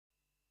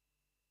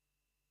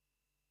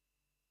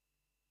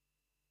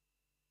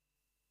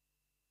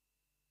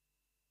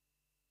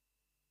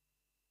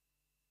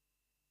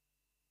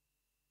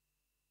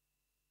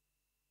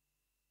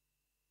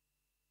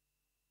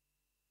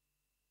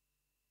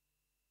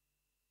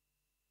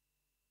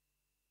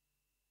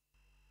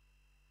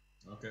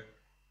Okay.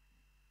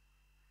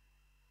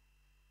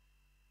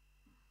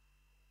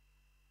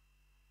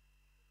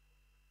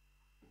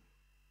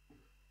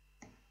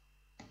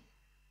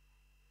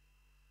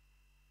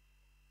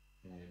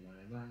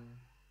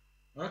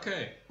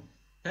 Okay.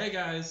 Hey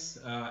guys,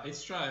 it's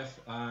Strife.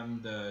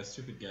 I'm the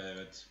stupid guy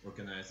that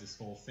organized this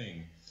whole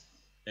thing.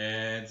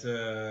 And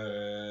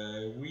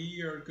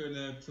we are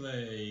gonna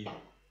play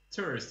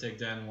Tourist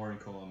Takedown War in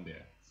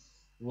Colombia.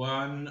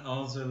 One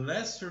of the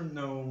lesser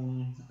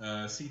known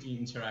city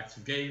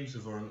interactive games.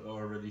 We've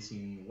already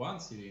seen one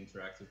city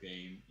interactive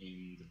game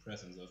in the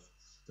presence of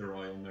the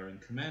Royal Marine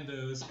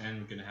Commandos,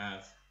 and we're gonna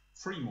have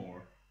three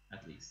more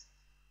at least.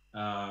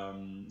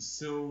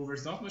 So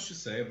there's not much to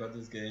say about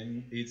this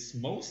game. It's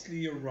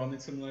mostly a running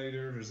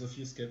simulator. There's a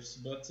few skips,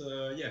 but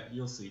yeah,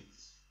 you'll see.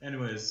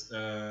 Anyways,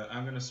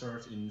 I'm gonna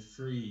start in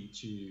 3,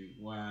 2,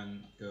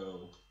 1,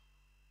 go.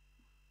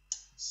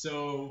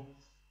 So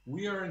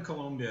we are in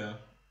Colombia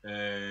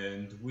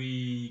and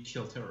we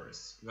kill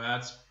terrorists.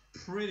 That's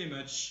pretty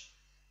much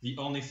the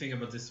only thing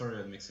about this story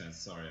that makes sense.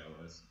 Sorry,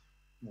 I was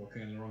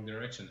walking in the wrong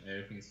direction.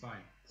 Everything is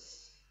fine.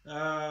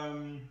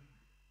 Um,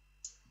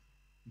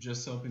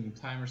 just hoping the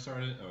timer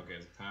started. Okay,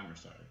 the timer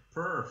started.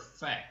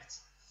 Perfect.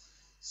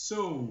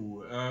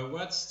 So,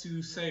 what's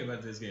to say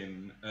about this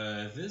game?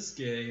 This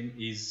game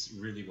is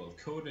really well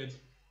coded.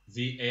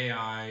 The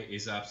AI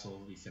is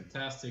absolutely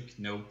fantastic.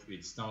 Nope,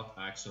 it's not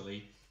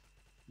actually.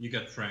 You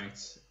got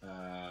pranked.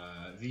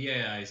 The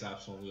AI is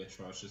absolutely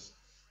atrocious,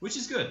 which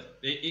is good.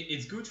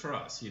 It's good for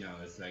us, you know.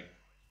 It's like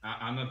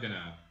I'm not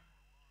gonna.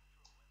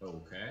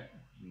 Okay,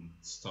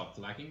 stop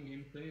lagging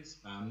game, please.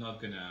 I'm not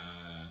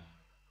gonna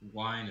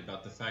whine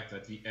about the fact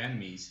that the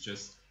enemies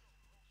just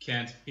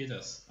can't hit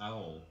us at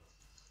all.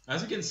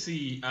 As you can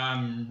see,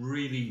 I'm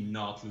really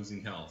not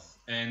losing health,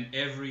 and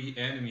every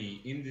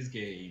enemy in this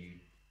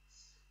game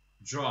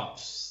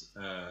drops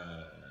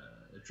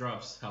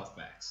drops health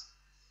packs.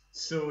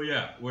 So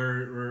yeah,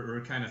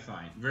 we're kind of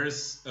fine.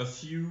 There's a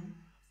few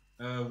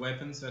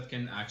weapons that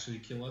can actually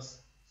kill us,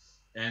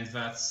 and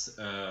that's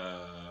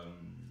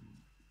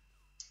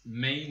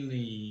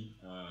mainly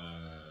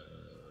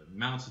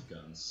mounted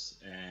guns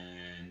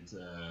and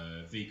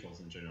vehicles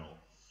in general.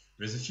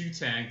 There's a few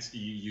tanks,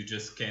 you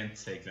just can't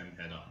take them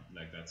head on,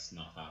 like that's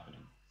not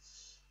happening.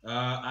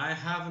 I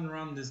haven't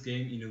run this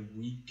game in a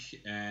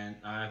week and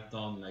I've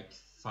done like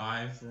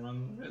 5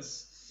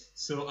 runs,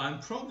 so I'm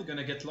probably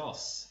gonna get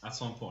lost at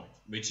some point,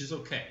 which is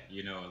okay,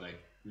 you know, like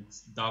it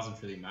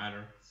doesn't really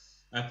matter.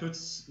 I put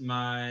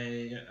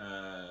my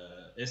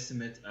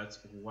estimate at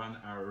 1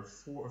 hour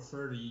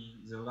 30.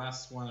 The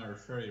last 1 hour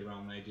 30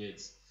 run I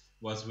did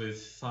was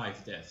with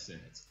 5 deaths in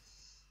it.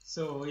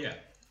 So yeah.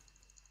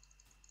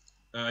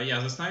 Yeah,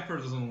 the sniper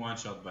doesn't one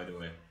shot, by the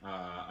way.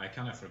 I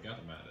kind of forgot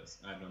about this.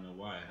 I don't know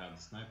why I have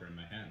the sniper in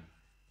my hand.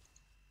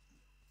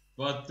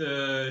 But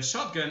the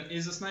shotgun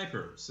is a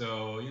sniper,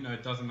 so you know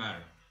it doesn't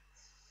matter.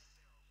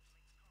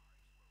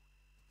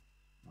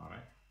 Alright.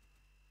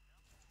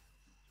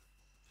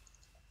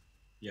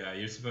 Yeah,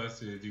 you're supposed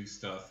to do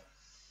stuff.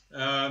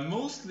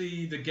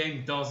 Mostly the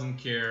game doesn't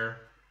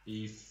care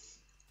if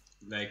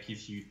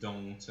if you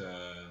don't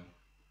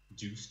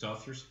do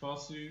stuff you're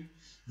supposed to.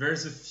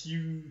 There's a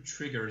few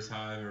triggers,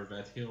 however,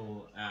 that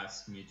he'll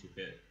ask me to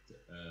hit.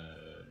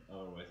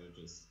 Otherwise, I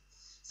just.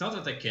 It's not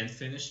that I can't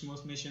finish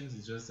most missions.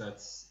 It's just that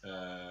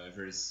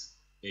there's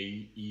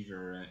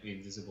either an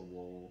invisible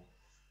wall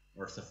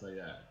or stuff like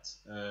that.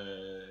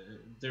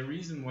 The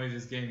reason why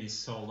this game is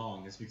so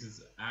long is because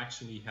it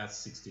actually has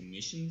 16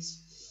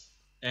 missions,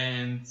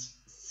 and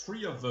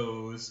 3 of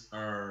those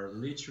are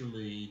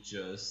literally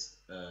just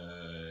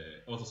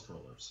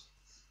auto-scrollers.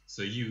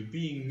 So you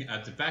being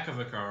at the back of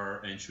a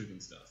car and shooting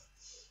stuff.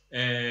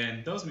 And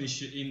in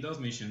those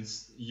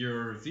missions,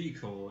 your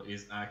vehicle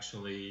is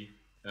actually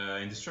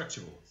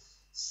indestructible.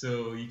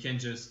 So you can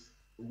just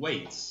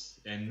wait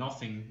and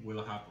nothing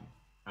will happen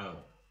at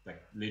all.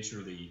 Like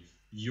literally,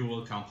 you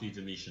will complete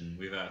the mission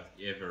without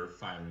ever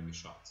firing a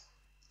shot.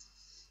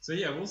 So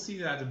yeah, we'll see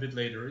that a bit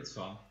later. It's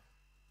fun.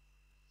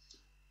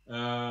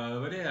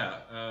 But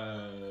yeah,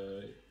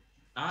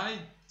 I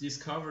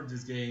discovered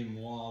this game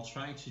while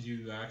trying to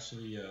do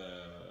actually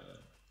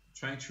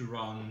trying to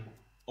run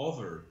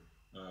other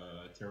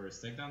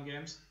terrorist takedown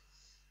games,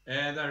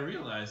 and I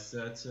realized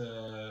that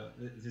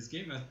this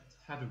game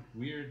had a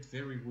weird,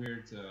 very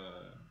weird.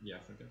 Yeah, I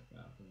forgot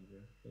about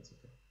it. That's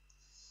okay.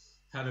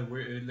 Had a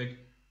weird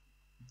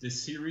the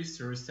series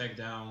Terrorist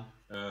Takedown.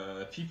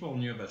 People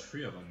knew about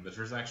 3 of them, but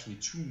there's actually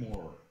 2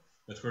 more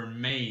that were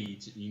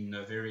made in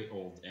a very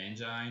old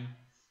engine.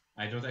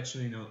 I don't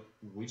actually know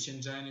which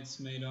engine it's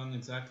made on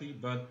exactly,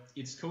 but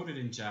it's coded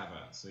in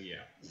Java, so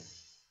yeah.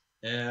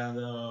 And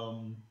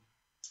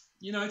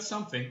you know, it's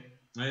something.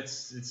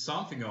 It's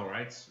something, all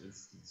right.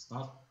 It's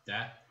not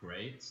that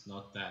great. It's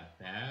not that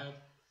bad.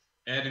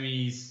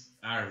 Enemies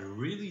are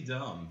really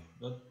dumb,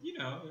 but you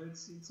know,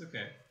 it's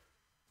okay.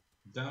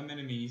 Dumb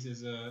enemies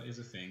is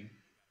a thing.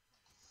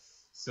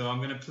 So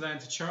I'm gonna plan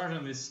to charge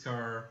on this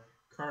car.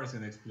 Car is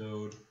gonna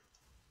explode.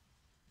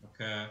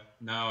 Okay,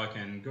 now I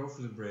can go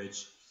through the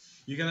bridge.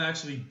 You can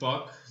actually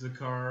bug the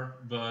car,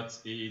 but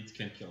it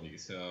can kill you,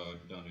 so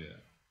don't do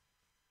that.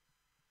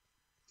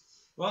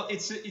 Well,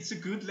 it's a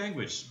good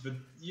language, but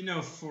you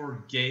know,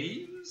 for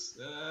games,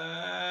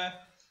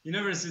 you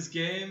know, there's this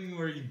game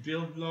where you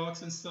build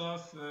blocks and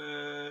stuff.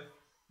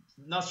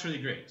 Not really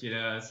great, you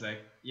know. It's like,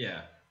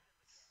 yeah,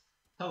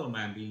 hello,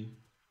 Mandy.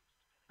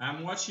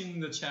 I'm watching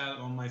the chat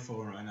on my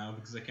phone right now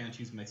because I can't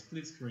use my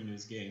split screen in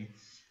this game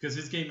because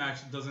this game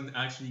actually doesn't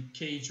actually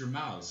cage your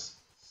mouse.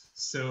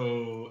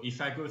 So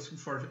if I go too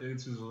far to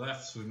the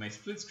left with my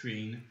split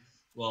screen,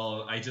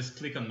 well, I just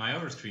click on my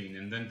other screen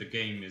and then the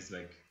game is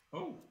like,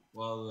 oh,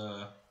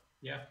 well,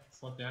 yeah,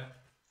 fuck that.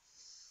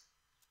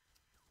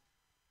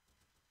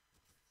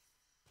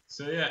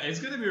 So yeah, it's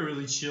gonna be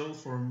really chill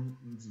for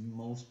the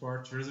most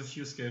part. There's a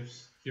few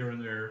skips here and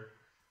there,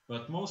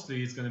 but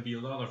mostly it's gonna be a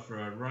lot of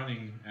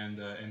running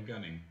and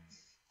gunning.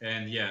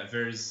 And yeah,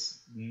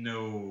 there's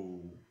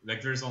no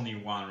like there's only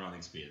one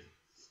running speed.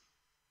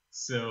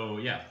 So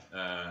yeah,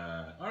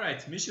 all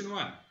right, mission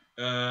one.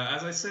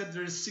 As I said,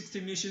 there's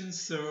 60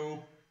 missions,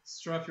 so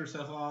strap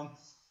yourself on.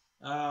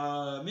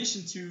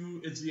 Mission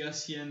 2 is the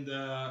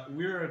Hacienda.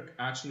 We're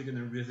actually going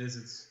to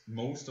revisit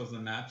most of the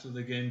maps of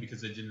the game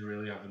because I didn't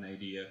really have an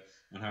idea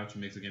on how to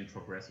make the game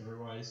progress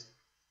otherwise.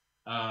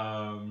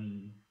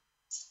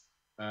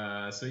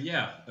 So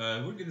yeah,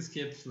 we're going to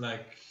skip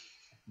like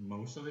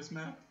most of this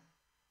map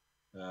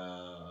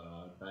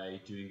by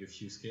doing a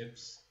few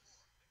skips.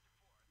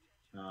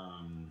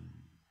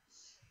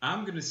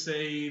 I'm going to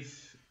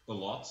save a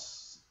lot,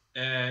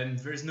 and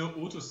there's no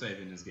autosave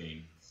in this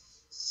game.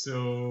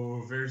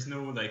 So there's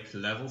no like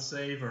level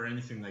save or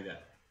anything like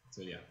that.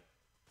 So yeah.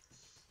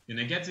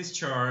 Gonna get this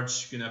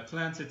charge, gonna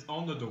plant it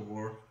on the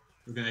door.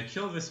 We're gonna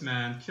kill this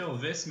man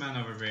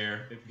over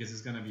there, because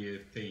it's gonna be a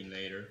pain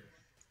later.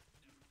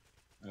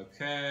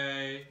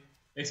 Okay.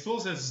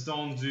 Explosives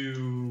don't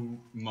do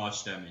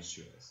much damage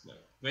to us. Like,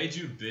 they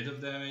do a bit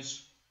of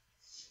damage.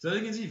 So as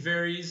you can see,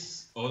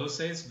 varies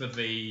autosaves, but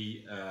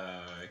they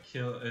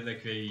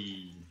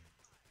they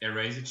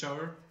erase each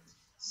other.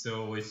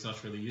 So it's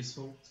not really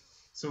useful.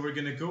 So we're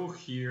gonna go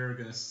here,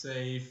 gonna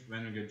save,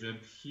 then we're gonna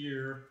jump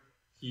here,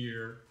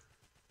 here,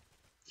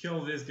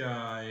 kill this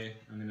guy.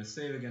 I'm gonna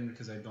save again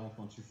because I don't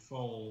want to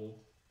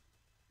fall.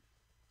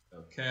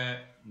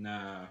 Okay,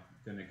 now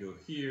I'm gonna go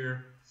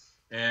here,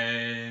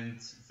 and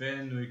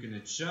then we're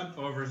gonna jump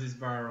over this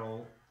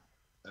barrel.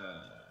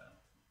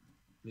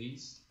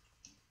 Please,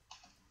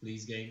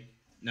 please, game.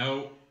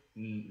 No,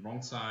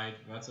 wrong side.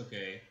 That's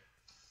okay.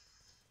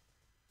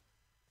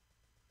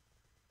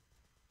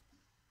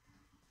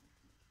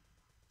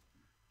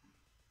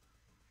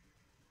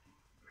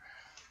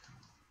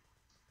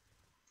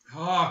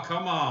 Oh,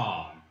 come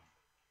on!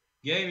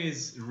 Game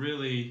is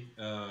really,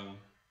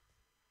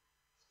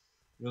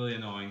 really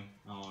annoying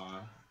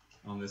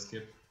on this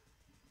skip.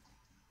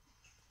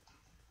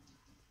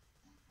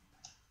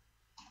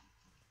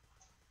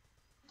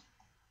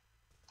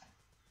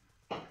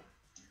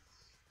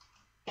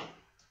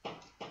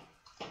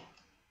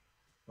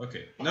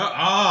 Okay. No.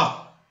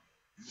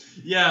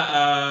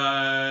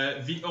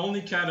 Yeah. The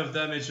only kind of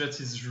damage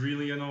that is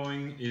really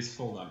annoying is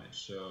fall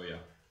damage. So yeah,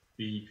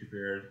 be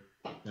prepared.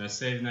 I'm gonna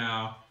save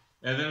now,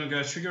 and then I'm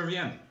gonna trigger the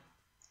end.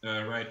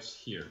 Right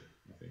here,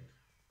 I think.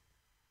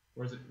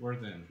 Where's it? Where's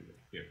the end trigger?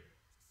 Here.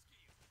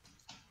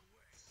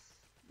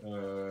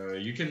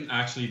 You can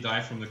actually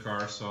die from the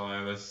car, so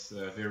I was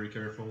very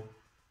careful.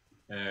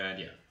 And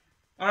yeah.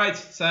 All right,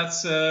 so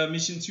that's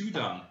mission 2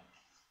 done.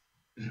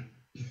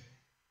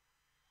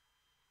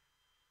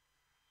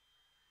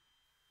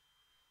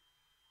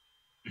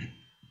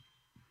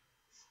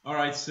 All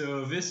right,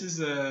 so this is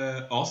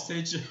a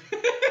hostage.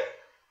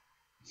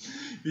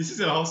 This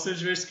is a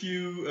hostage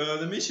rescue.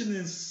 The mission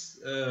is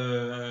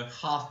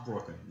half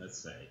broken,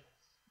 let's say.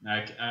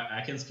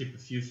 I can skip a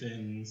few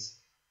things,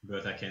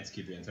 but I can't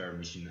skip the entire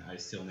mission. I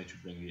still need to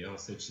bring the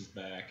hostages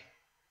back.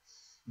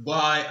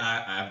 Why?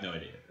 I have no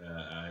idea.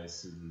 I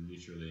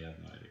literally have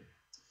no idea.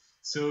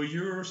 So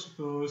you're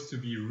supposed to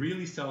be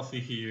really stealthy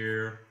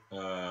here.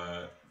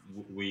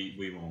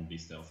 We won't be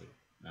stealthy.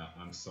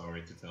 I'm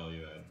sorry to tell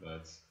you that,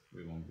 but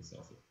we won't be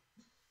stealthy.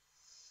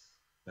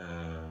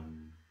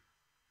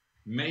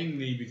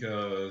 Mainly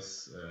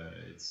because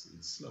it's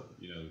slow.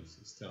 You know,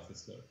 stealth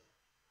is slow.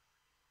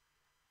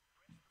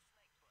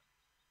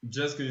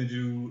 Just gonna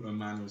do a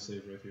manual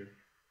save right here.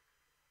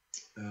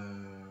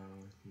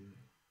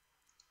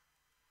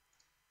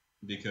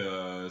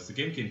 Because the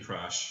game can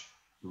crash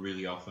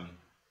really often,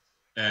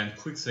 and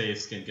quick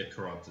saves can get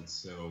corrupted.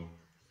 So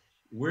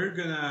we're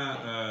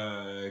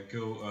gonna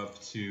go up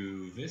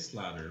to this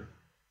ladder.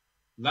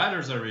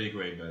 Ladders are really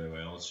great, by the way.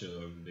 I'll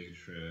show a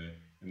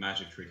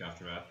magic trick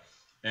after that.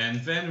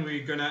 And then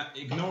we're gonna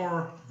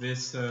ignore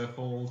this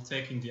whole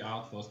taking the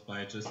outpost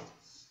by just,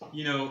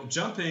 you know,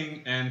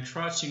 jumping and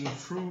crouching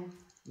through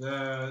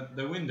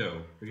the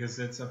window, because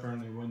it's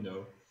apparently a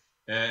window.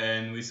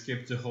 And we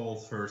skip the whole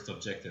first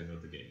objective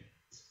of the game.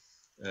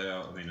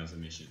 I mean, of the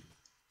mission.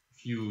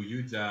 If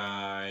you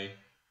die.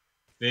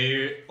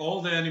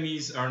 All the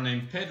enemies are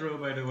named Pedro,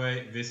 by the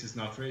way. This is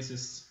not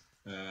racist.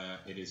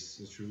 It is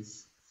the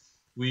truth.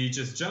 We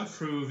just jump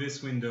through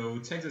this window,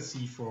 take the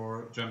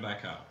C4, jump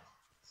back out.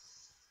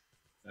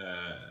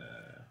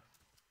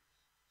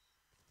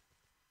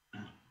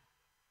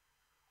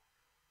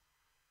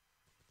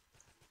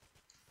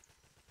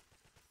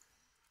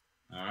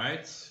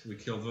 Alright, we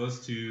kill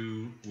those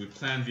two, we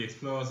plant the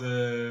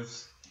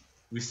explosives,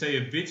 we stay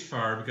a bit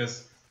far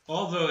because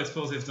although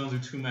explosives don't do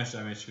too much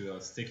damage to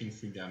us, taking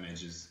 3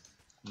 damage is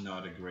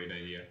not a great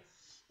idea.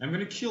 I'm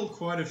gonna kill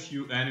quite a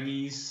few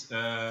enemies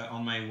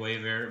on my way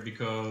there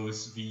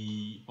because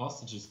the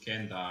hostages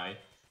can die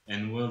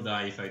and will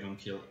die if I don't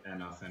kill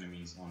enough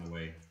enemies on the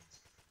way.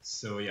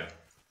 So yeah.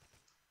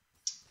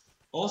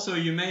 Also,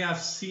 you may have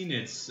seen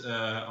it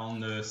on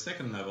the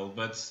second level,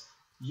 but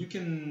you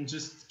can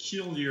just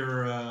kill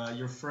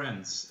your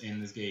friends in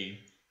this game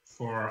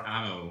for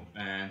ammo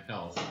and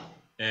health,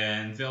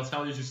 and they'll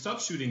tell you to stop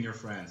shooting your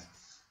friends.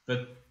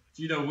 But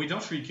you know, we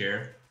don't really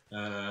care.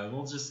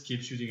 We'll just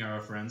keep shooting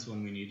our friends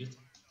when we need it.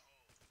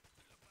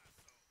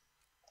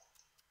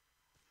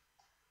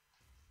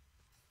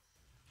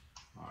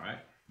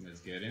 Alright,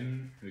 let's get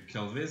in. We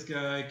kill this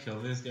guy,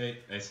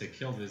 I say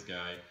kill this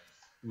guy.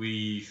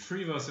 We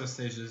free those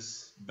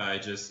hostages by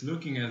just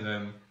looking at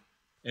them,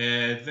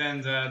 and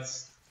then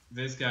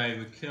this guy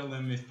would kill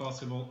them if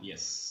possible.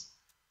 Yes.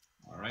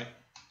 Alright.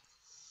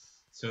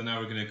 So now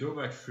we're gonna go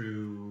back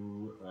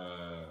through.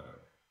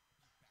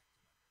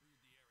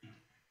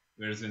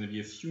 There's gonna be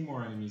a few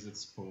more enemies that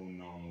spawn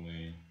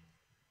normally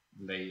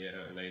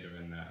later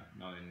in that.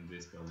 Not in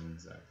this building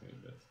exactly,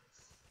 but.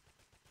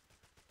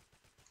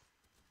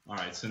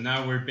 Alright, so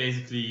now we're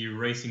basically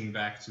racing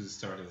back to the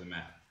start of the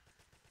map.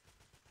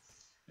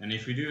 And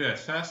if we do that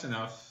fast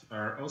enough,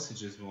 our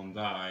hostages won't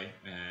die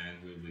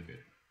and we'll be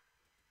good.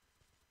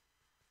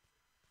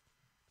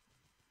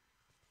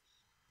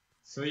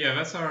 So yeah,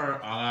 that's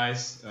our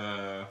allies.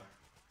 They're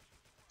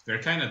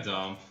kind of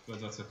dumb,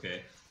 but that's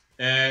okay.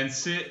 And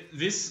see,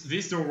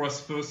 this door was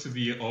supposed to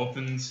be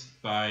opened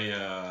by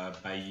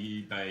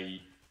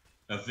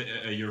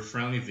your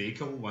friendly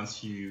vehicle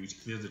once you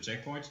clear the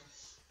checkpoint,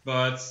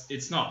 but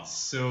it's not,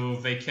 so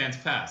they can't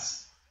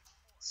pass.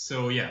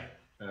 So yeah,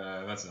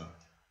 that's not.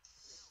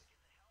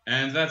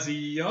 And that's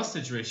the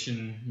hostage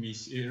rescue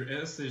mission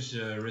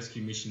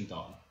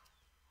done.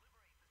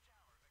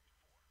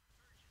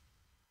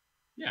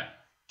 Yeah.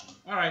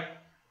 Alright.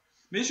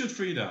 Mission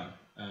 3 done.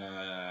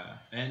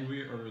 And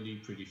we're already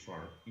pretty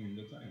far in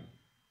the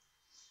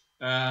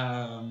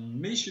time.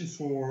 Mission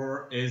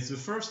 4 is the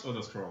first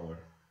auto-scroller.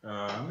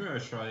 I'm gonna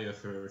try a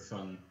very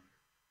fun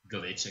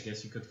glitch, I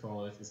guess you could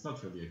call it. It's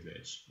not really a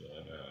glitch,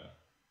 but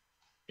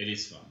it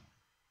is fun.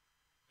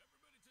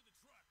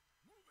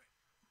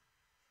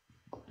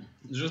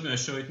 I'm just gonna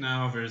show it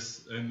now.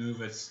 There's a move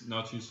that's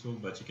not useful,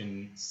 but you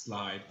can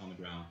slide on the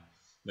ground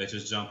by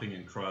just jumping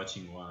and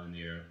crouching while in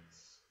the air.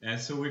 And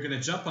so we're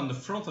gonna jump on the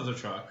front of the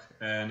truck,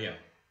 and yeah.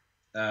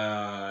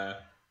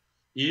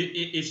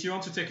 If you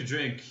want to take a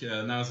drink,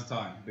 now's the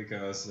time,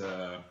 because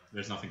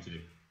there's nothing to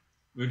do.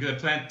 We're gonna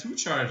plant 2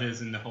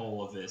 charges in the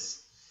whole of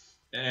this,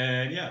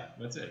 and yeah,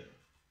 that's it.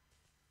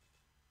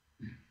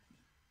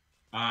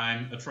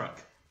 I'm a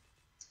truck.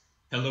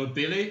 Hello,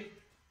 Billy.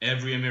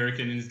 Every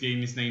American in this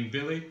game is named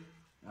Billy.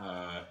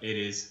 It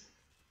is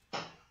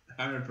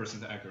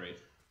 100% accurate.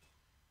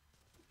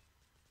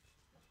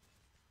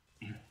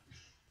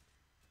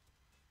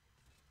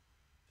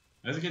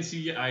 As you can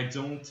see, I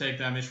don't take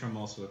damage from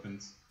most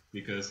weapons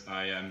because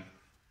I am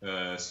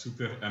a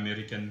super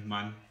American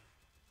man.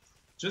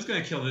 Just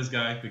gonna kill this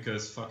guy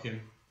because fuck him.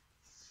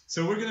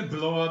 So we're gonna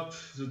blow up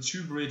the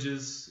 2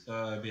 bridges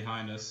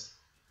behind us.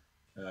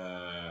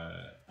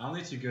 I'll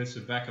need to go to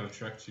the back of the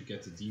truck to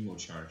get the demo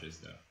charges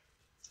though.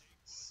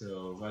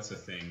 So that's a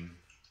thing.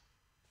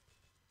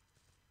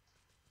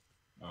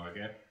 Oh,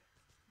 okay.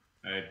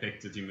 I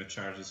picked the demo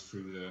charges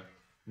through the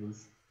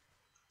roof.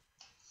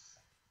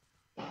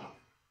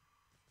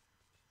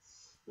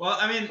 Well,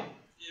 I mean,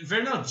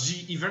 they're not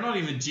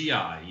even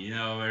GI, you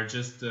know, they're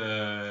just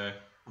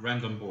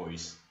random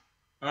boys.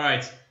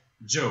 Alright,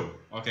 Joe.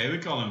 Okay, we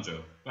call him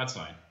Joe. That's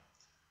fine.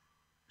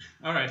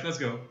 Alright, let's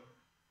go.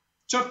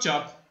 Chop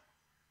chop.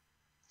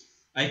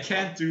 I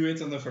can't do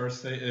it on the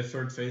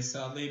third phase,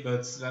 sadly,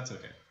 but that's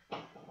okay.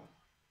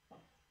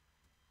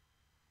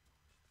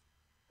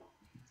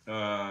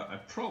 I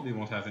probably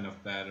won't have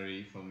enough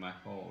battery for my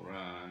whole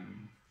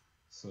run,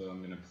 so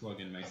I'm gonna plug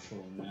in my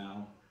phone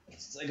now.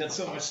 Since I got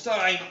so much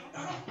time.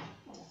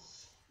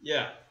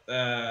 Yeah.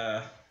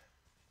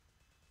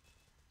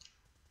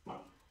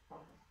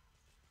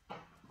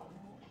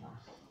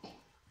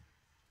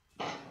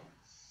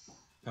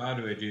 How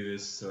do I do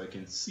this so I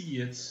can see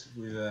it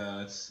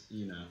without,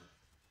 you know?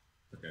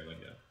 Okay,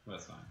 like that.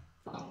 That's fine.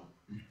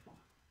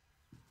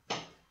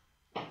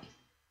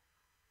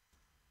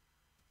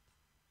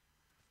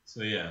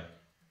 So yeah.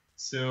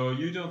 So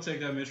you don't take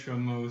damage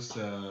from most.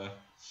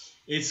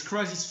 It's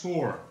Crisis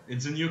 4.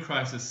 It's a new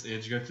Crisis.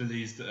 It got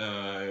released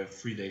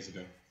 3 days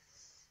ago.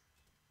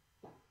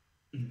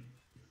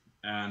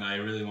 And I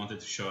really wanted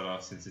to show it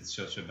off since it's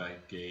such a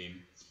bad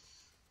game.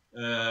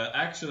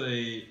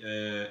 Actually,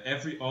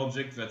 every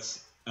object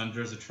that's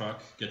under the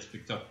truck gets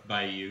picked up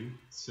by you,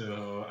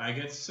 so I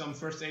get some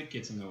first aid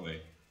kits in the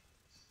way.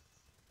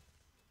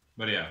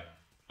 But yeah,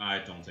 I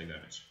don't take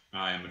damage.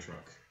 I am a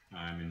truck.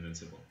 I'm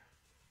invincible.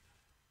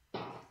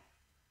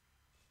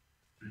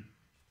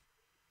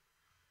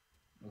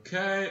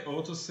 Okay,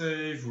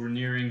 autosave. We're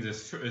nearing the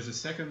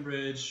second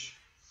bridge.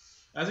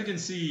 As you can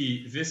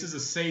see, this is the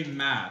same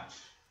map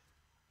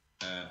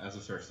as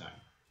the first time.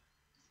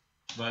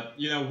 But,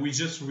 you know, we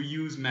just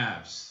reuse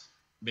maps,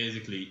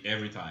 basically,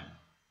 every time.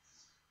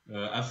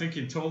 I think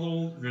in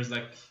total, there's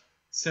like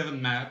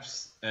 7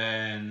 maps,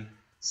 and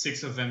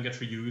 6 of them get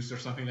reused or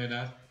something like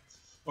that.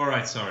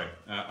 Alright, sorry.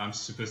 I'm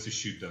supposed to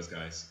shoot those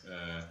guys.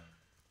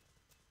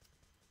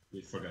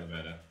 We forgot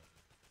about that.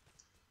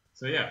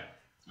 So yeah,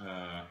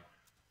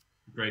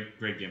 great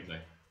gameplay.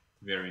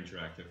 Very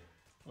interactive.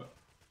 What?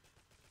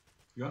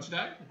 You want to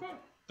die? Of course,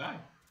 die.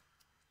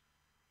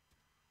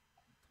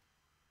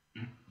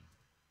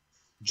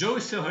 Joe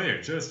is still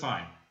here. Joe is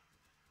fine.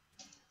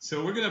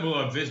 So we're gonna blow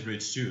up this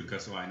bridge too,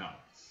 because why not?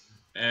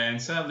 And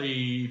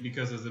sadly,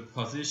 because of the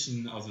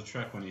position of the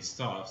truck when he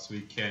stops, we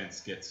can't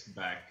get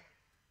back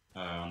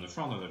on the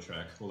front of the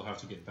truck. We'll have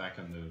to get back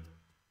on the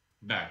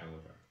back of the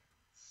truck.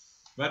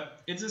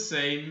 But it's the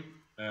same.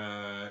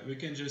 We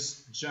can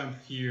just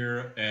jump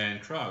here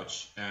and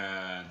crouch,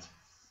 and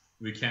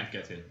we can't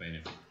get hit by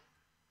anything.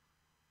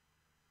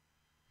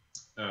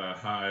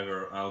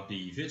 However, I'll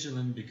be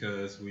vigilant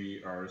because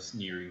we are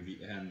nearing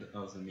the end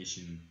of the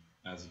mission,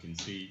 as you can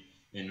see,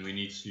 and we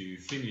need to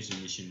finish the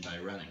mission by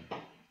running.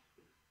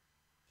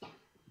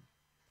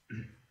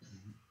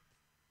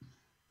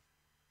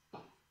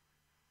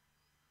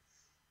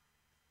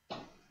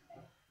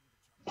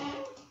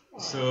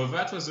 So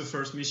that was the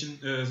first mission,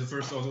 the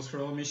first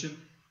auto-scroll mission.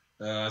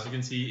 As you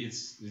can see,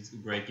 it's a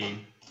great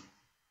game.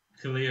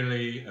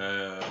 Clearly,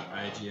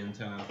 IGN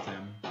 10 out of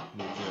 10.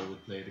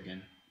 Would play it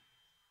again.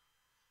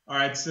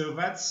 Alright, so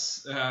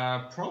that's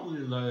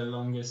probably the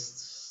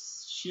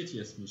longest,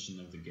 shittiest mission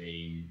of the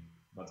game,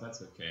 but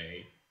that's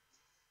okay.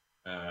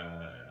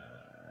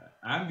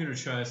 I'm gonna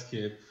try to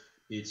skip.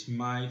 It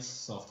might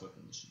soft up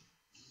the mission,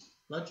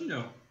 but you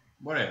know,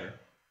 whatever.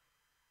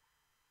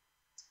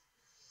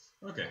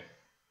 Okay.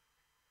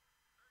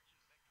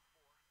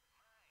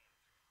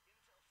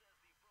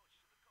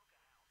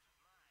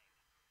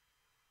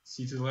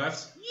 See to the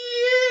left?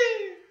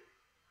 Yeah!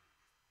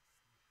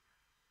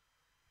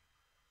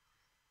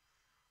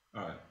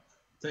 Alright.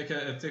 Take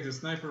the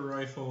sniper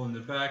rifle in the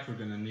back, we're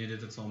gonna need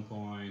it at some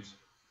point.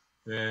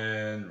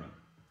 Then run.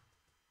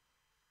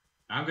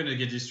 I'm gonna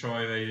get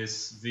destroyed by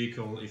this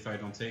vehicle if I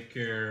don't take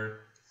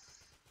care.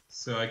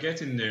 So I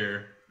get in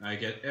there, I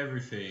get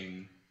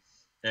everything,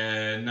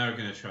 and now we're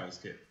gonna try to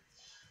skip.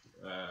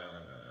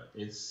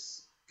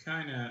 It's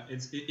kinda,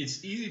 it's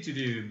easy to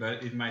do,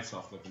 but it might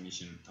soft lock the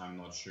mission, I'm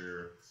not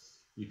sure.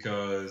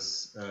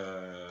 Because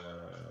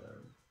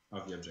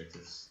of the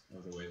objectives,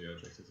 of the way the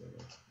objectives are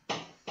worked.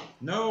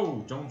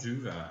 No, don't do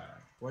that.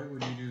 Why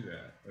would you do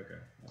that? Okay,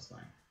 that's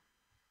fine.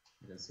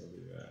 I can still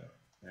do that.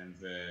 And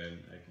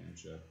then I can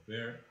jump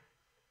there.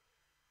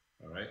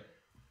 Alright.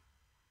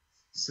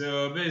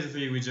 So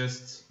basically we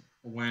just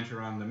went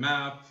around the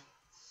map.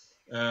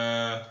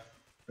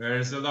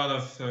 There's a lot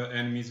of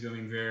enemies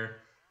going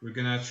there. We're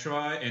gonna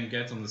try and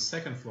get on the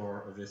second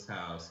floor of this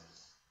house.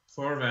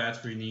 For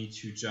that we need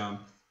to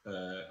jump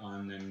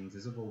on an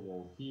invisible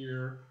wall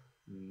here.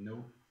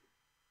 Nope.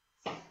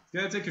 It's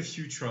gonna take a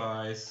few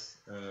tries.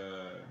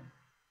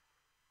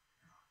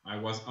 I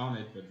was on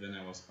it, but then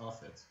I was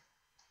off it.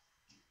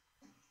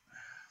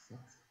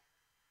 Fuck.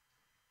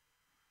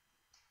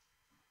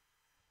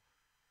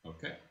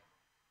 Okay.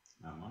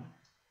 I'm on it.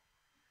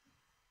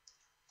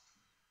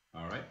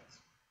 Alright.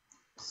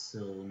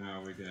 So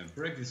now we're gonna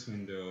break this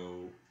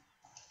window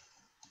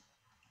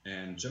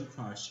and jump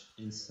crouch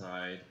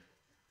inside.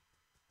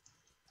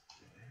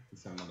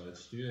 If I'm allowed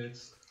to do it.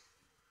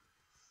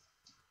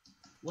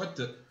 What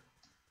the?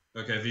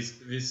 Okay,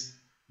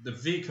 the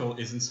vehicle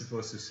isn't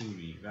supposed to see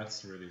me.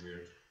 That's really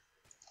weird.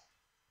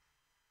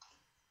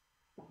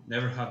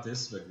 Never had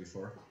this bug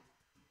before.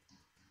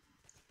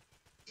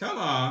 Come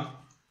on!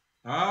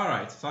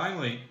 Alright,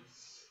 finally.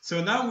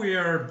 So now we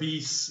are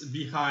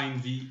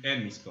behind the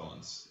enemy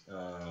spawns.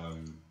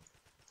 Gonna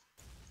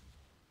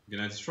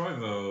destroy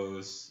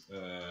those.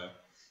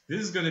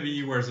 This is gonna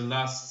be where the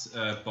last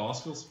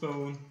boss will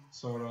spawn,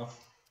 sort of.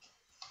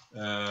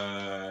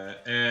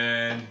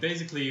 And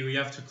basically we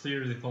have to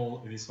clear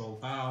this whole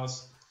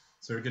house.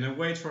 So we're gonna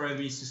wait for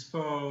enemies to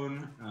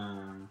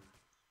spawn.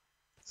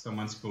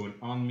 Someone spawned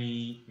on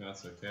me,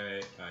 that's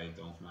okay, I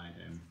don't mind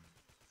him.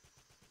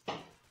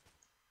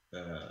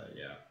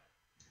 Yeah.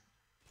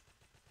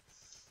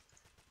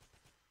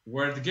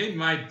 Where the game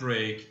might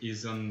break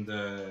is on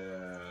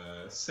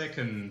the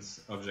second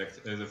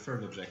object, the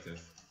third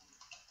objective.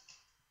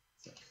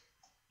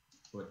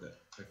 What the?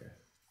 Okay.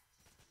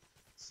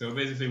 So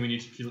basically we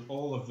need to kill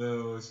all of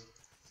those.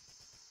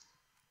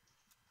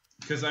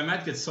 Because I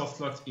might get soft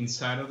locked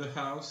inside of the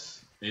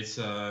house. It's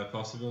a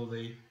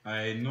possibility.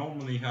 I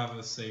normally have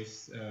a safety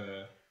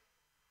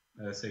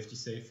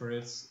save for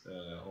it,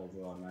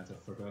 although I might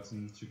have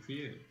forgotten to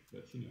create it.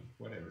 But you know,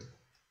 whatever.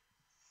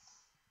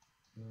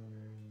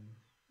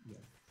 Yeah.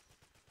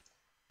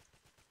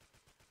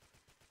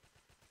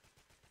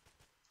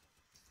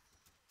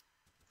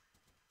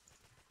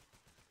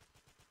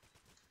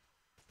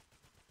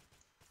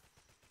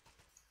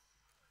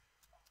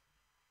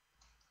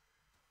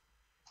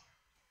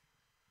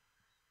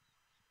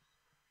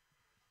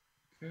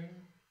 Okay.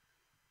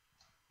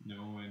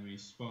 No, and we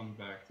spawn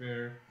back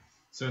there.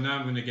 So now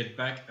I'm gonna get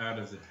back out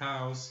of the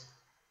house.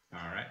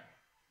 Alright.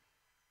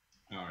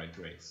 Alright,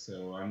 great.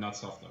 So I'm not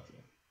soft locked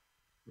yet.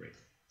 Great.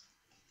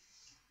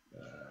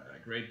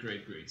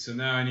 Great. So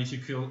now I need to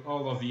kill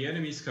all of the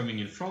enemies coming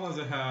in front of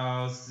the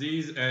house.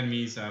 These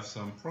enemies have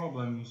some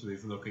problems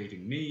with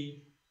locating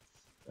me.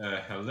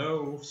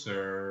 Hello,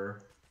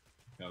 sir.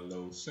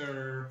 Hello,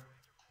 sir.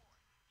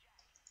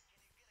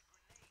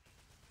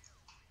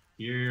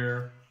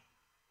 Here.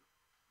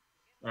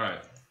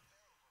 Alright.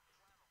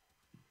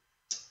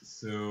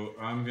 So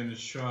I'm gonna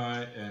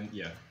try and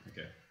yeah,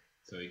 okay.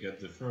 So you get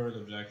the third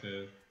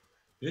objective.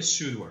 This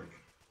should work.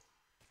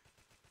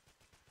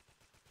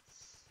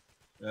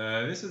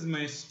 This is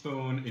my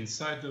spawn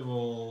inside the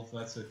wall.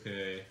 That's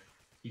okay.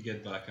 He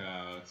get back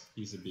out.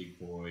 He's a big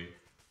boy.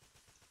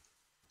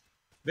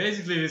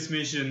 Basically, this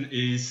mission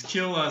is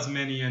kill as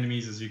many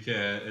enemies as you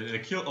can.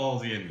 Kill all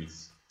the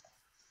enemies.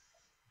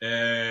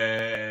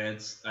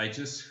 And I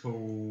just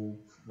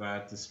hope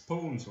that the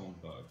spawns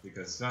won't bug,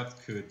 because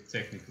that could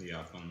technically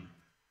happen.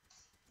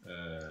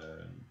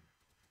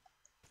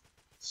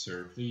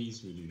 Sir,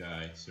 please, will you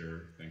die?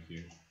 Sir, thank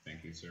you.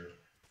 Thank you, sir.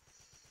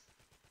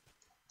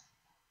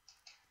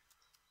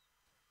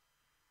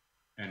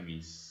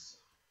 Enemies.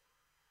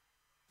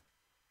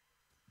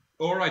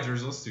 Alright,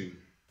 there's us two.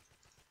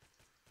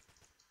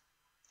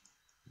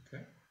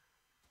 Okay.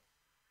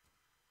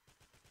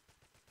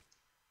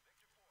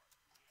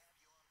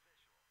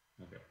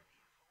 Okay.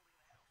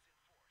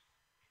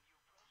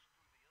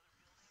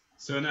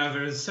 So now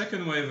there's a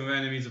second wave of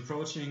enemies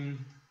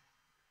approaching.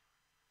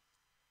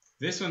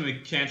 This one we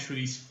can't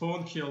really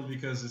spawn kill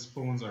because the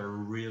spawns are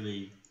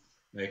really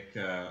like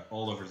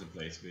all over the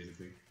place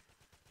basically.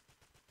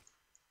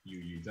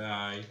 You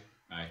die.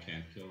 I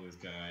can't kill this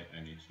guy.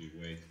 I need to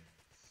wait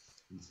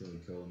until he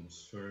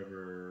comes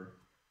further.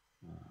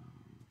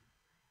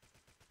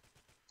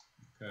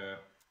 Okay.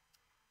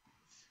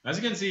 As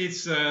you can see,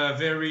 it's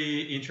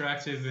very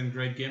interactive and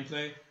great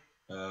gameplay.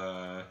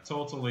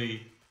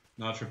 Totally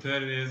not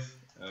repetitive.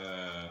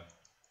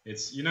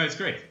 It's it's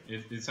great.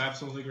 It's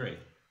absolutely great.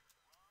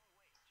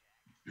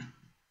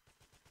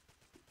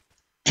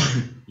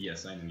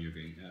 Yes, I know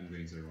I'm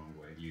going the wrong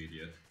way, you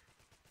idiot.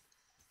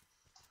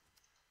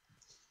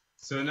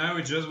 So now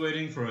we're just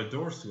waiting for our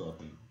doors to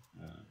open,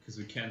 because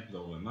we can't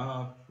blow them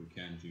up, we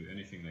can't do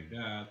anything like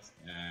that,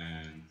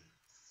 and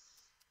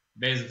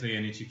basically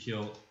I need to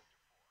kill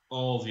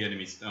all the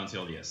enemies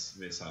until, yes,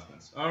 this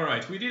happens.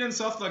 Alright, we didn't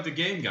softlock the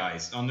game,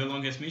 guys, on the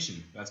longest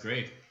mission. That's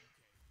great.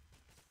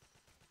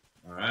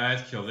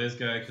 Alright, kill this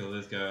guy, kill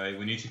this guy.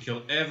 We need to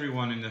kill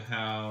everyone in the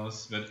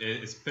house, but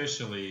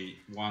especially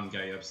one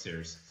guy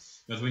upstairs.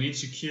 But we need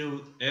to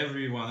kill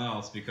everyone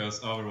else,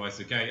 because otherwise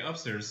the guy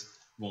upstairs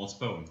won't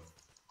spawn.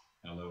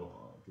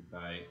 Hello,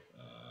 goodbye.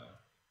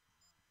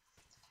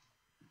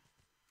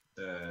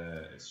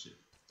 Shit.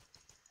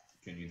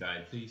 Can you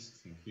die, please?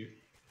 Thank you.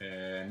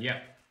 And yeah,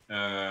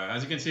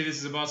 as you can see, this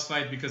is a boss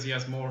fight because he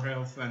has more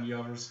health than the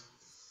others.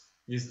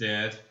 He's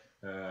dead.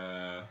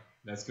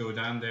 Let's go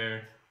down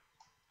there.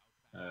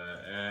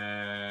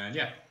 And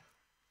yeah,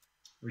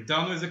 we're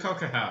done with the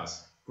Coca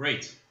House.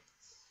 Great.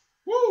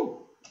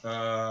 Woo!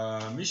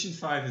 Mission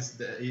 5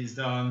 is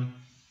done.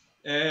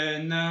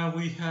 And now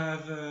we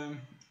have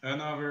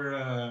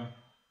another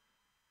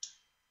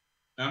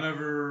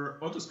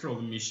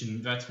auto-scrolling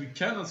mission that we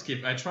cannot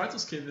skip. I tried to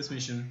skip this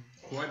mission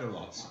quite a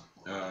lot.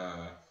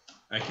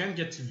 I can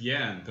get to the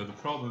end, but the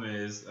problem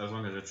is, as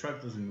long as the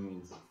truck doesn't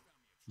move,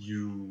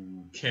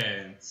 you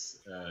can't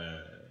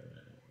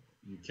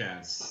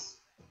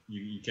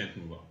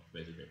move on,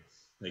 basically.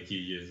 Like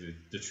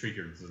the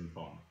trigger doesn't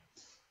pawn,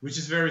 which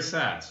is very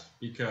sad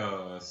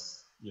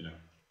because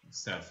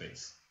sad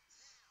face.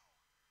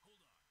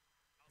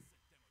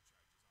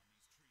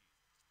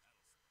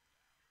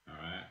 All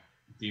right,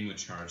 demo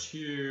charge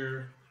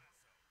here,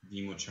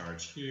 and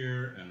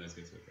let's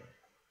get to the truck.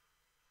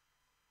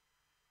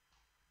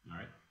 All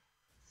right,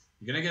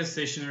 you're gonna get a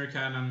stationary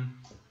cannon.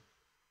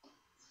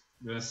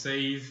 I'm gonna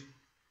save.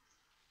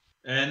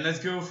 And let's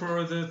go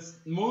for the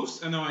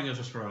most annoying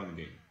Ultra in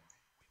the game.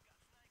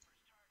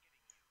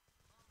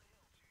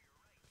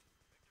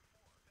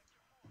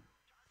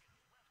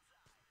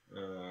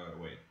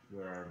 Wait,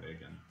 where are they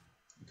again?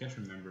 I can't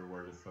remember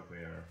where the fuck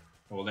they are.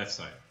 Oh, left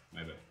side,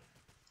 my bad.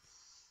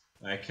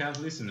 I can't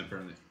listen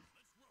apparently.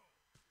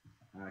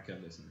 I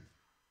can't listen.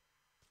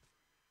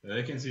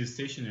 I can see the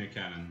stationary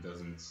cannon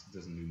doesn't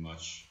do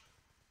much.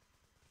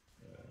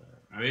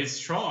 I mean, it's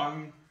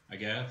strong, I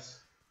guess,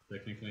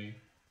 technically.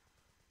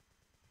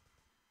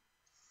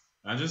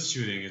 I'm just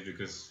shooting it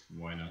because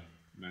why not?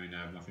 I mean,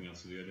 I have nothing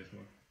else to do at this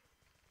point.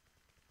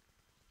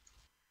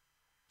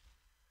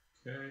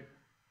 Okay.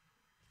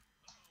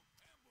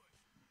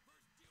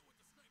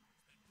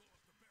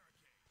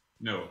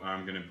 No,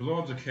 I'm gonna blow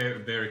up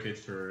the barricade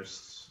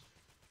first,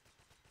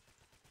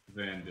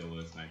 then deal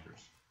with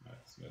snipers.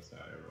 That's how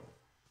I roll.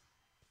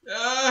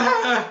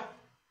 Ah!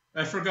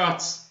 I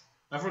forgot.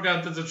 I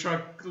forgot that the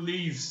truck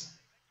leaves.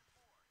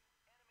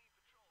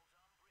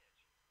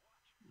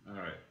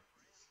 Alright.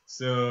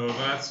 So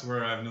that's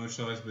where I have no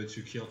choice but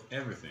to kill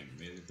everything,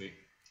 basically.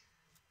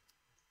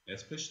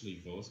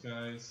 Especially those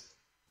guys.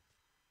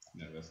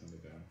 No, that's not the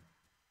guy.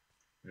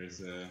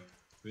 There's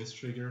this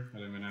trigger,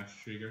 elimination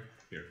trigger.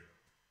 Here.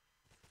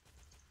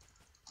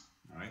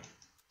 Alright.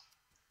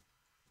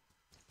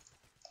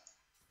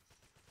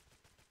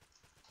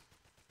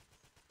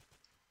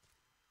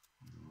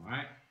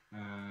 Alright.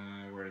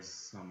 Where's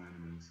some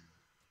enemies?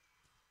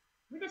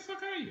 Where the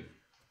fuck are you?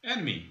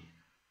 Enemy!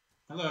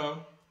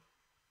 Hello?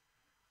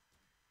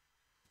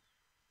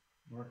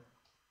 Where?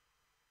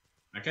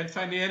 I can't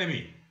find the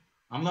enemy.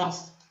 I'm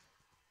lost.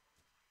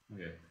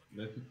 Okay,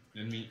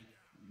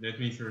 let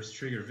me first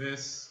trigger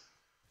this.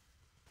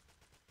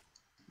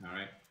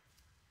 Alright.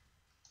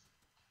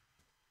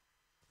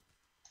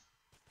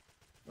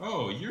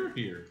 Oh, you're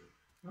here.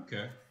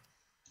 Okay.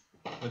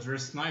 But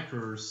there's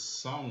snipers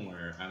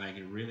somewhere, and I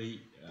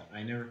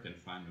never can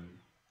find them.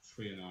 It's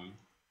really annoying.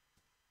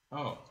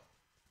 Oh,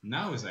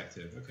 now it's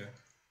active. Okay.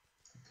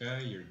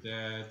 Okay, you're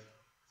dead.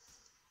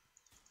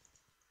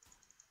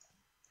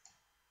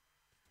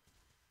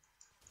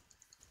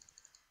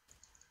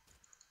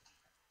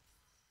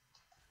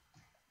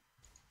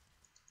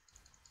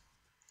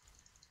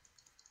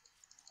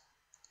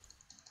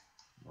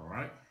 All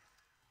right.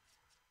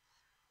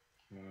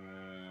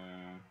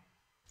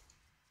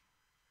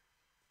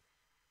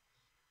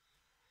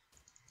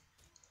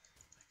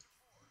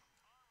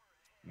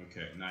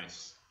 Okay,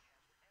 nice.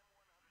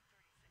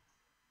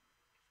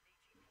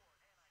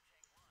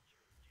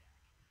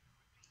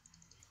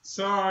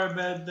 Sorry,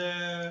 but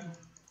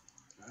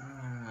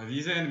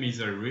these enemies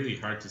are really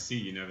hard to see.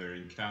 You know, they're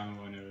in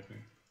camo and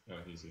everything. Oh,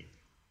 he's here.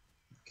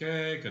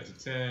 Okay, got the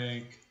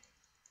tank.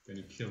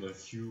 Gonna kill a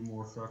few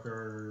more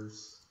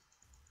fuckers.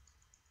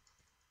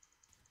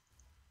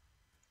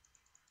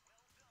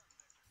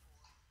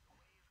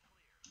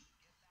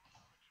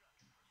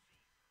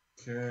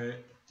 Okay.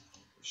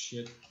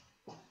 Shit.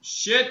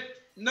 Shit!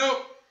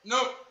 No!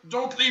 No!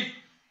 Don't leave!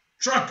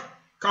 Truck!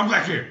 Come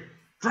back here!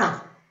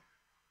 Truck!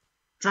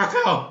 Truck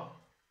help!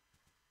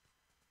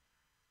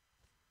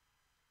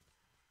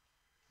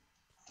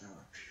 Oh,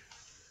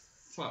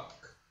 fuck.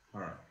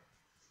 Alright.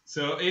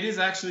 So it is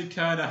actually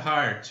kinda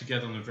hard to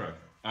get on the truck.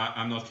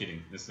 I'm not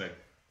kidding. It's like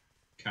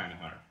kinda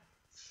hard.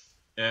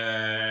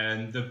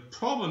 And the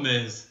problem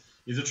is,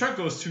 if the truck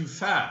goes too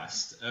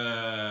fast,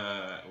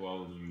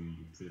 well, you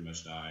pretty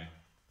much die.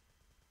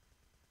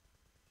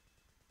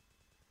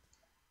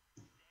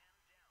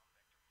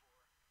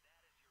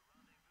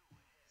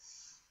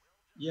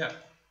 Yeah.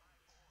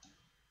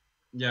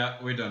 Yeah,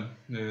 we're done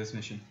with this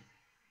mission.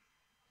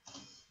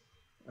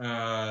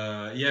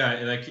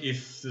 Yeah, like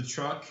if the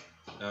truck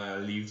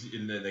leaves,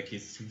 like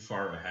it's too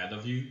far ahead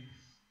of you,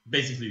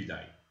 basically you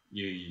die.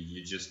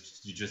 You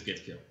just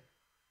get killed.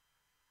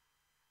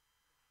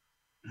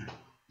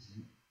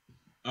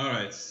 All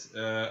right.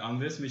 On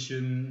this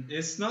mission,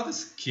 it's not a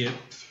skip.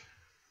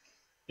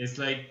 It's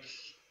like,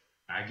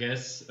 I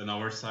guess, an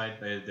oversight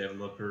by the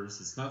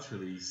developers. It's not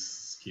really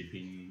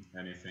skipping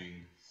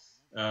anything.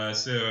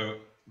 So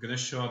I'm gonna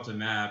show up the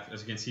map.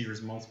 As you can see,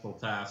 there's multiple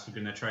paths. We're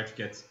gonna try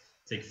to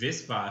take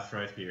this path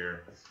right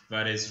here.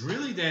 That is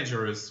really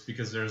dangerous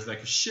because there's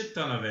like a shit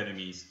ton of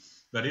enemies.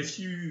 But if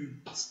you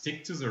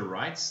stick to the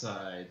right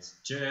side,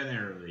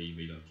 generally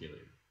we don't kill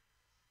you.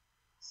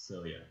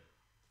 So yeah.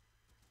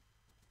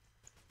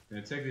 I'm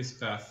gonna take this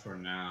path for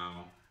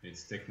now.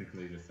 It's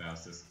technically the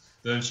fastest.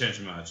 Doesn't change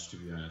much, to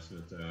be honest,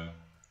 but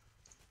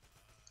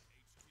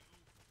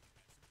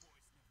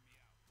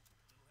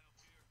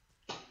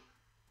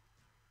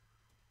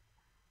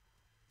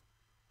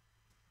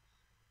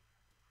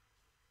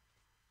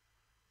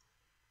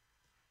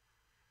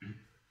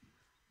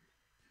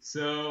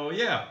so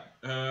yeah,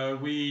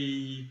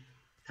 we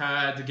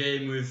had a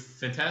game with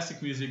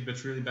fantastic music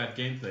but really bad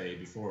gameplay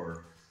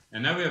before.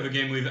 And now we have a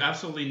game with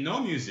absolutely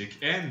no music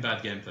and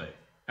bad gameplay.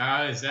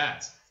 How is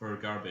that for a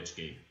garbage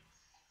game?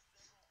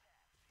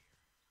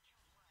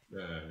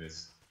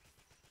 This.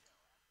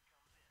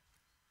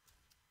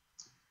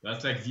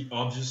 That's like the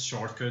obvious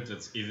shortcut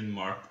that's even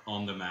marked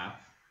on the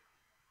map.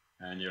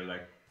 And you're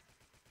like,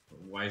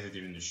 why is it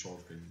even a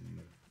shortcut?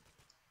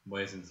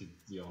 Why isn't it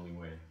the only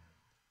way?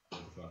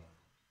 What the fuck?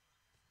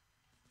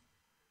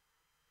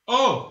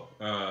 Oh!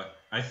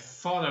 I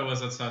thought I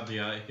was outside the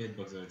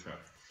hitbox of the truck.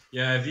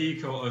 Yeah,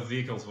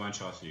 vehicles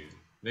one-shot you.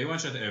 They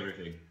one-shot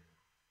everything.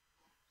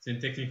 So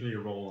technically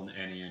roll on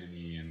any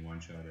enemy and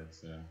one-shot it.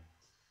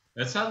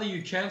 Sadly,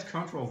 you can't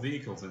control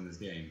vehicles in this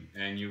game,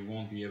 and you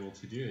won't be able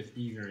to do it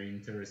either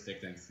in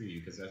Takedown 3,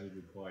 because that would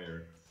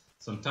require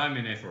some time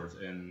and effort,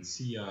 and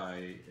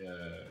CI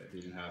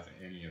didn't have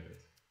any of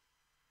it.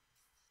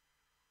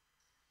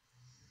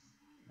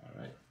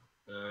 Alright.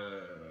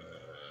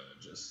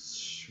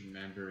 Just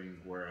remembering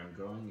where I'm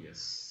going.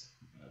 Yes,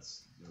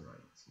 that's the right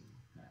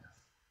path.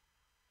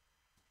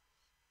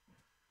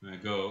 I'm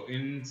gonna go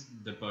in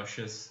the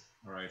bushes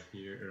right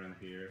here, around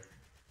here.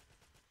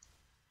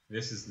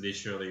 This is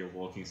literally a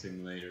walking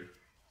simulator.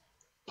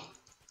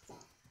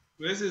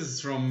 This is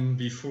from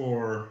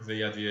before they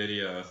had the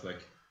idea of,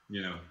 like,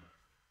 you know,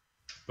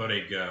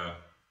 putting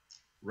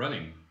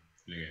running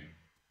in the game.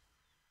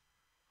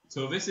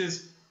 So this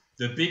is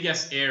the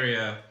biggest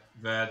area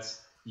that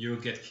you'll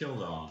get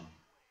killed on,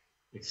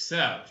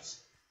 except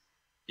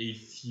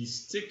if you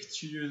stick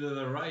to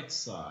the right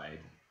side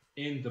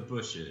in the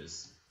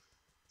bushes,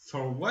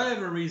 for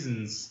whatever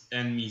reasons,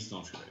 enemies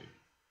don't shoot you.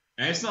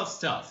 And it's not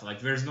stealth, like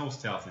there's no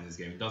stealth in this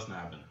game, it doesn't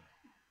happen.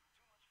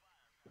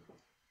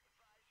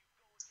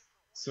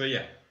 So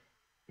yeah,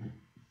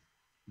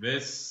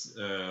 this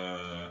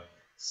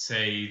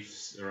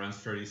saves around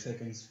 30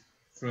 seconds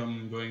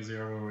from going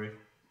zero away.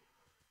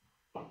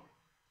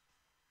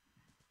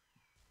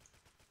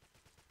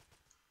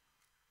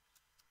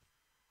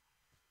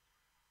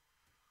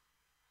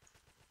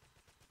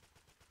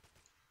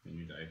 Can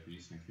you die,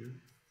 please? Thank you.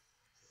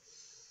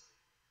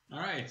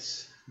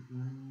 Alright.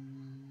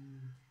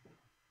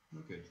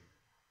 Okay.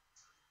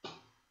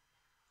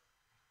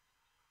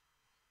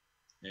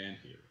 And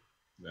here.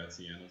 That's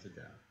the end of the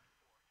down.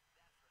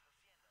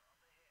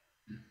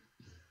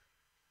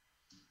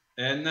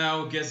 And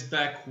now guess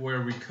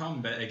where we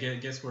come back.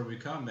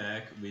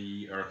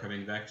 We are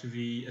coming back to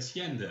the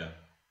Hacienda.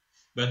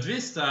 But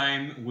this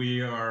time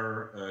we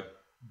are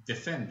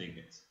defending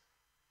it.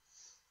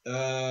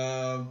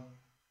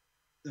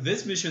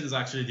 This mission is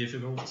actually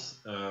difficult.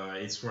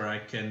 It's where I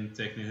can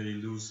technically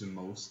lose the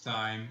most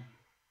time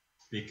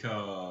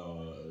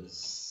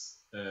because,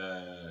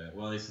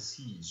 well, it's a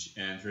siege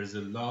and there's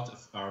a lot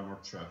of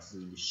armored trucks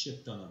doing a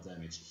shit ton of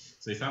damage.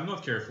 So if I'm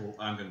not careful,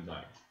 I'm gonna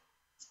die.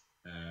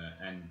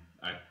 And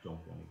I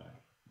don't want to die.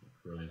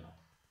 Really not.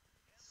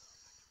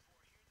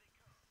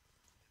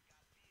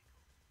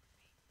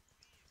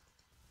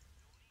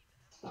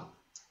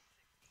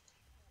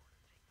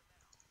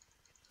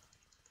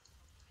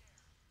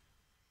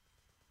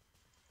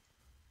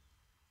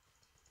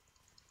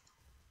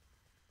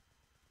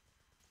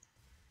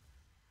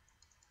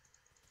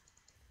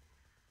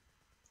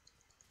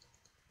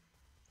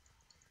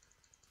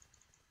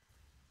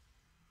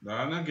 But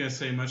I'm not gonna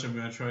say much. I'm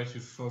gonna try to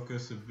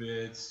focus a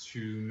bit to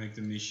make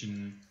the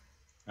mission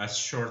as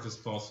short as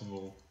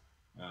possible.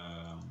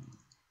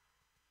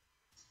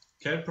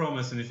 Can't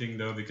promise anything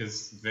though,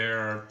 because there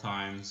are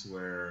times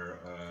where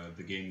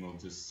the game will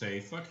just say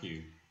fuck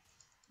you,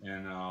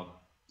 and I'll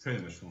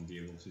pretty much won't be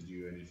able to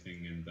do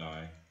anything and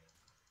die.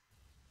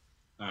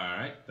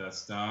 Alright,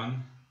 that's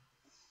done.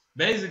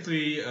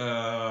 Basically,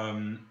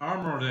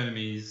 armored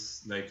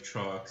enemies like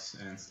trucks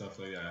and stuff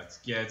like that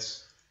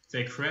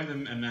take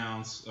random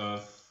amounts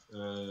of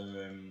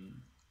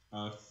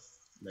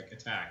like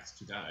attacks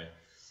to die.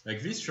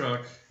 Like this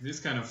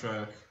kind of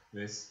truck,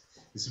 this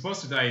is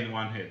supposed to die in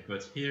one hit,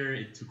 but here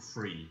it took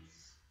 3.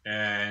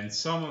 And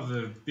some of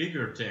the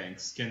bigger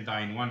tanks can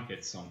die in one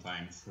hit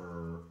sometimes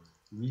for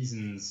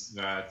reasons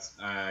that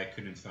I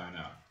couldn't find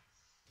out.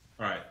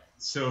 Alright,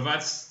 so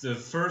that's the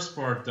first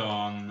part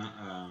done.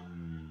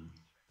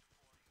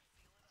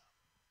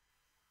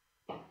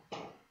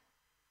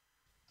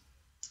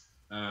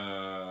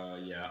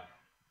 Yeah.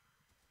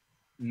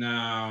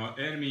 Now,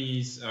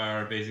 enemies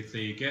are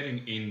basically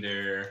getting in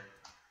there.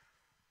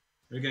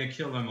 We're gonna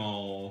kill them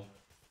all,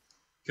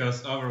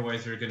 because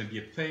otherwise they're gonna be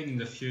a pain in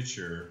the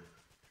future.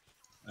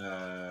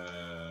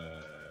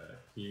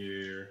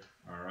 Here,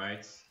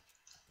 alright.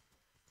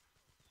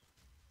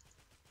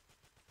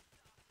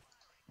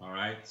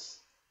 Alright.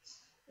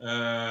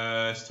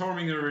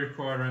 Storming the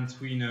requirement,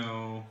 we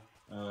know.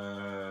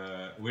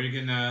 We're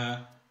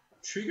gonna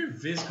trigger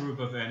this group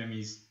of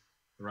enemies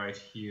right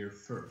here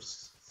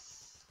first.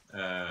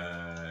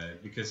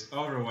 Because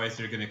otherwise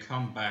they're gonna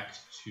come back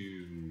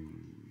to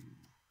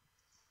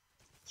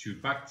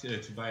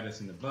bite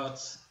us in the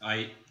butt.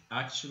 I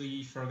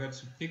actually forgot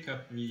to pick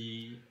up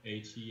the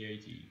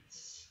AT-AT,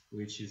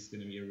 which is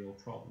gonna be a real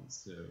problem.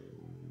 So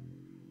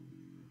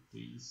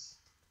please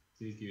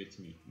give it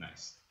to me.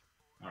 Nice.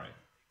 All right.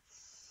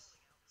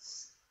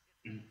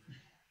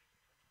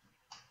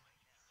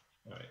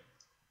 All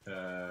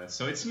right.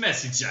 So it's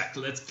messy, Jack.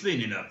 Let's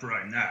clean it up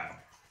right now.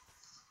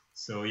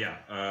 So yeah,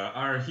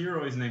 our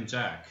hero is named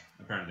Jack,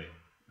 apparently.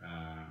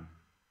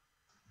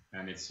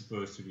 And it's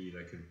supposed to be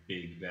like a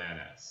big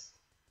badass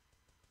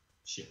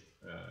ship.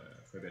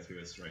 Forgot he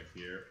was right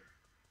here.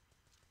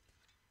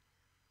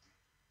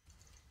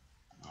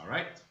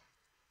 Alright.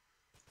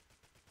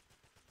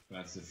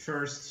 That's the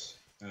first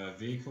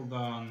vehicle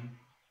done.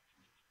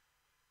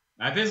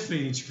 I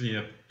basically need to clean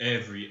up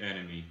every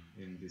enemy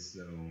in this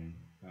zone.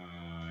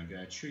 I'm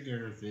gonna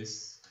trigger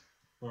this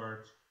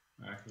part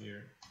right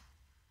here.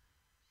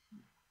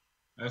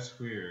 That's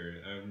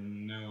weird. I have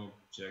no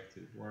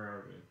objective. Where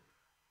are we?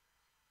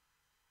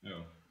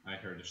 Oh, I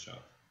heard a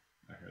shot.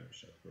 I heard a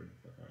shot. Where the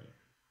fuck are you?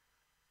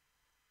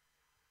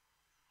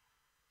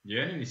 The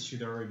enemies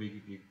should already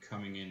be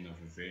coming in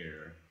over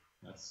there.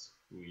 That's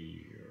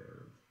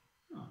weird.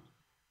 Huh.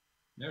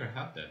 Never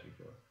had that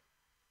before.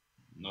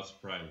 Not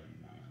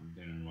surprising. I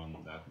didn't run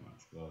that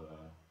much, but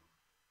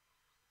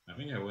I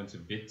think I went a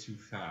bit too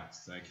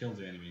fast. I killed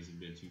the enemies a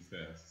bit too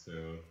fast.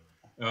 So,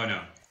 oh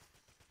no,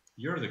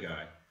 you're the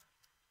guy.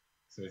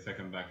 So if I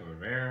come back over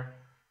there,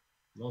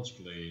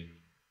 logically,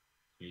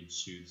 it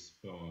should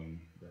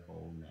spawn the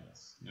whole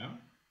mess. No?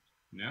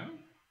 No?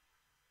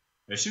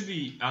 There should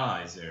be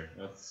allies there.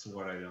 That's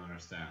what I don't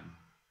understand.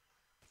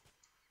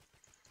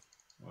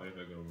 What if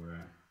I go over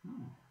there?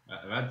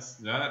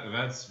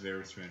 That's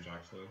very strange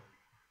actually.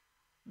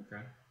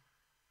 Okay.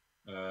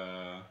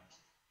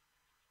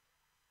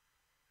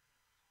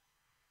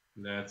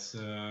 Let's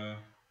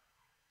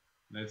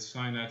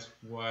find out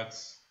what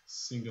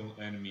single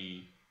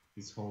enemy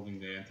is holding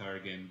the entire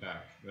game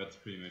back. That's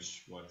pretty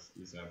much what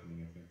is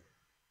happening, I think.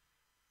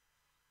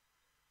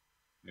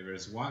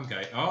 There's one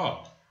guy.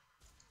 Oh!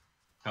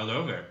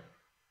 Hello there.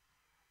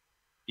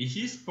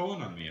 He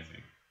spawned on me, I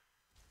think.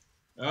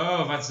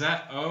 Oh, that's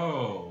that.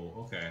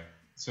 Oh, okay.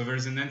 So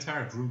there's an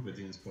entire group that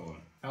didn't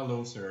spawn.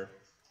 Hello, sir.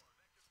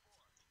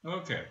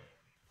 Okay.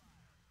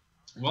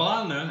 Well,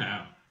 I'll know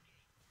now.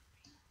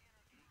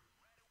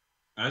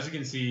 As you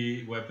can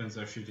see, weapons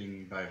are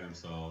shooting by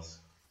themselves.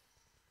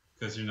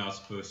 Because you're not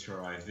supposed to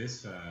arrive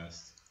this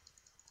fast.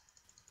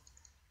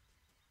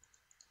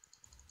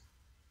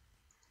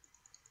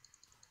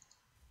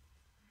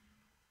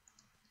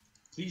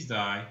 Please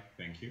die.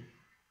 Thank you.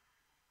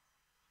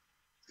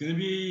 It's gonna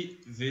be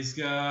this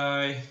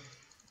guy.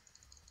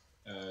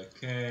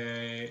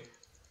 Okay.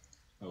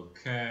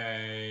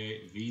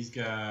 Okay. These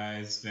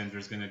guys. Then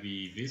there's gonna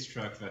be this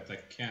truck that I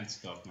can't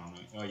stop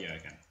normally. Oh yeah, I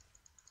can.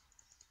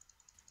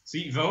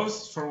 See,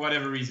 those, for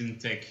whatever reason,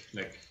 take,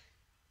 like,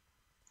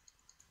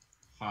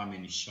 how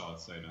many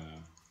shots? I don't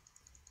know.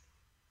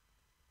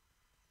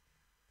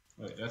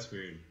 Wait, that's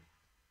weird.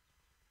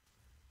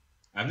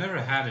 I've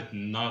never had it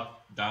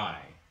not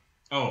die.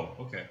 Oh,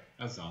 okay,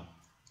 that's done.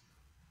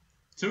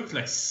 Took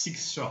like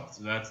 6 shots.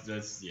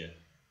 That's yeah.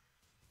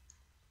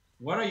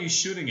 What are you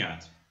shooting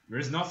at?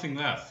 There's nothing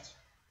left.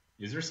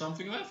 Is there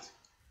something left?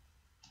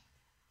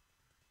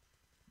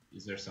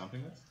 Is there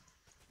something left?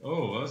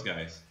 Oh, those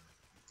guys.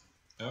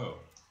 Oh.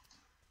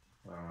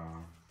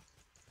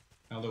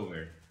 Hello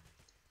there.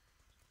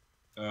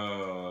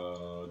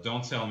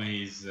 Don't tell me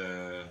he's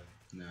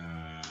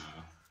nah.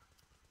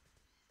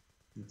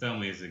 Don't tell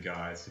me he's the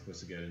guy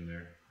supposed to get in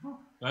there.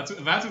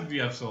 That would be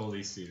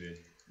absolutely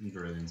stupid and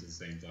brilliant at the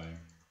same time.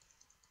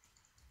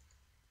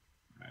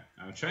 Right,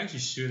 I'm trying to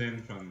shoot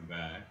him from the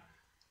back.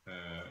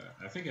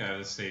 I think I have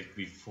to save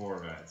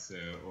before that, so,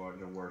 or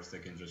the worst, I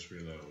can just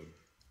reload.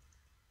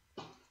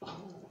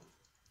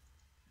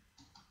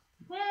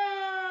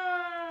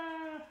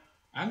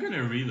 I'm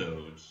gonna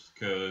reload,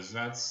 because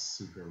that's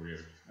super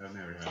weird. I've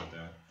never had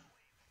that.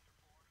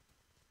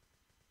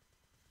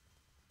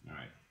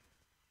 Alright.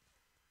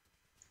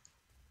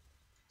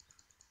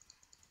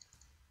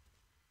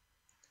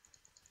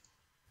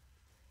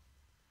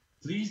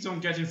 Please don't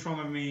get in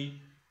front of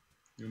me,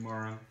 you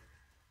moron.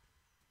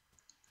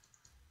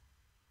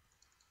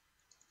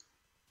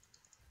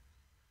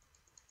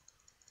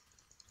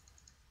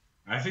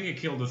 I think I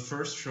killed the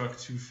first truck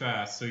too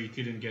fast, so he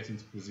couldn't get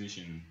into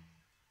position.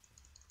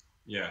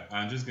 Yeah,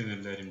 I'm just gonna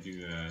let him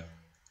do that.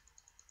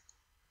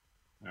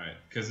 Alright,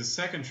 because the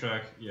second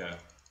truck, yeah.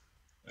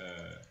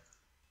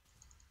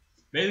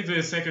 Basically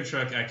the second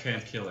truck, I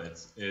can't kill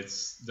it.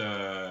 It's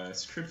the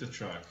scripted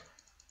truck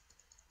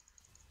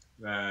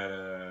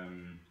that,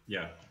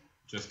 yeah,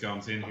 just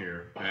comes in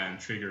here and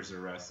triggers the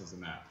rest of the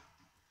map.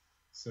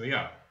 So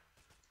yeah.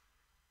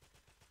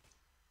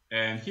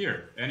 And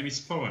here, enemy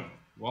spawn.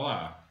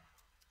 Voila.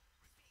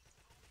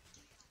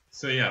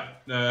 So yeah,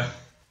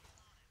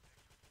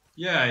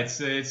 yeah,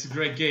 it's a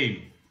great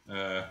game.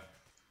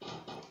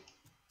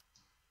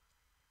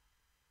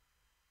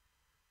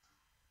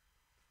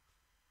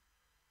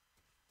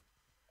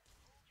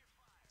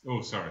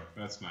 Oh, sorry,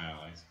 that's my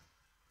allies.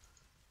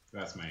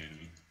 That's my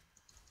enemy.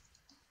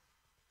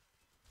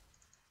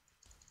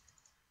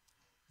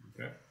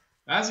 Okay.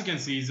 As you can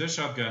see, the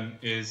shotgun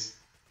is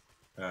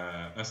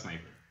a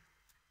sniper.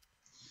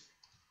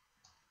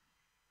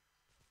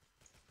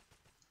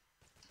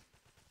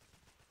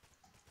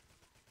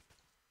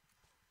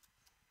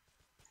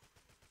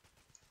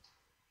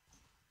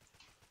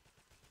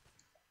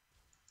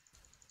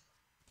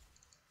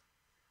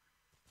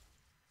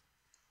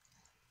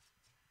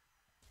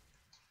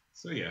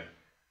 So yeah.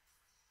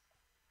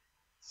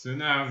 So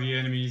now the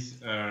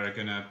enemies are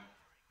gonna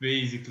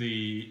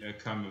basically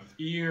come up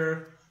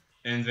here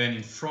and then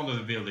in front of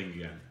the building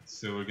again.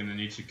 So we're gonna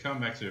need to come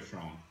back to the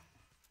front.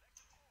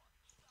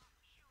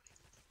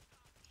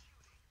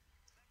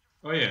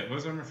 Oh yeah,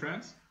 those are my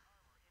friends?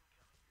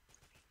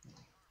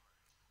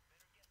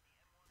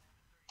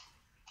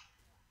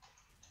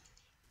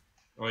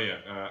 Oh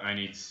yeah, I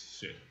need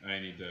shit. I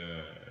need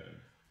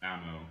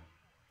ammo.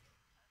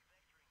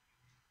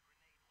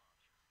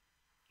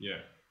 Yeah,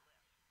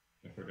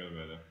 I forgot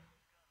about that.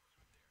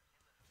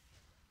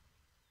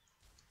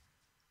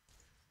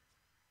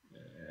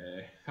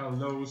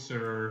 Hello,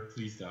 sir.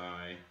 Please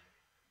die.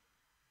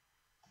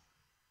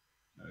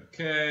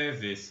 Okay,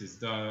 this is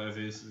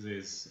this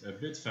is a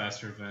bit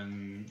faster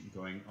than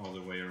going all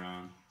the way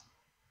around.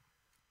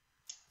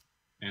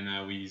 And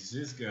now we use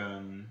this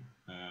gun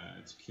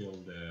to kill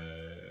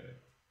the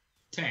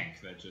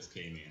tank that just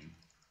came in.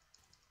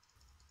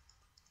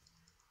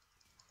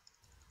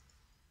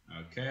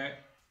 Okay.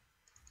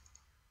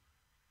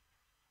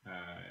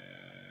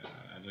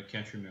 I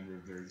can't remember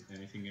if there's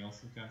anything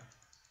else like that.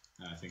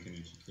 I think I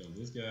need to kill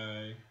this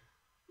guy.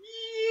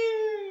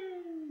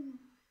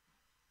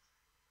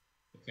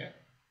 Okay.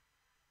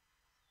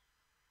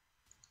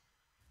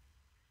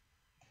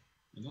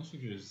 I don't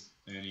think there's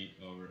any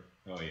over.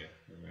 Oh yeah,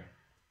 over there.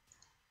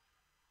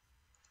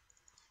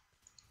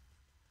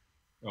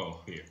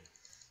 Oh, here.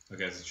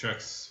 Okay, the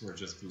trucks were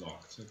just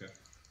blocked. Okay.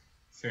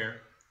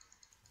 Fair.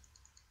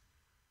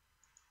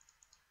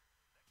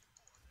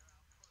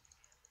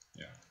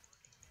 Yeah.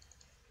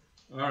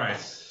 Alright.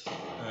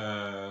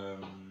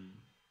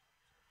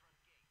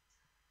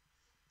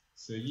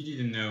 So you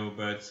didn't know,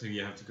 but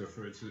you have to go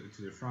through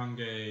to the front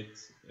gate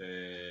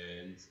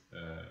and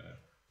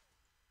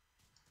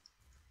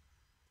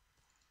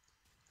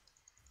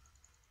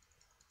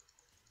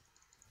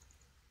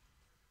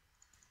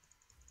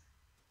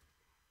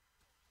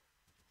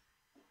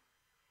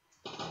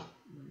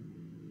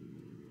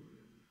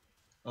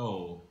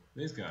oh,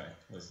 this guy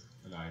was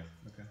alive.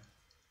 Okay.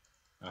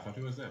 I thought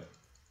he was dead.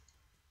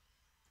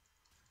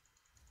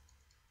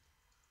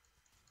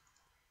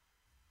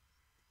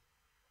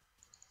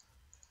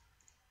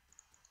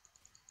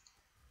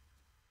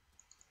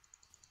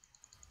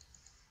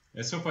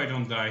 Let's hope I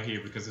don't die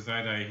here, because if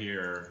I die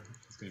here,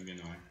 it's gonna be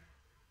annoying.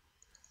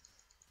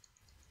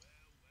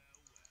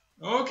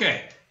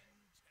 Okay.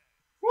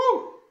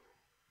 Woo!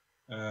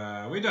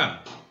 We're done.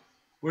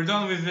 We're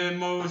done with the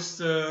most,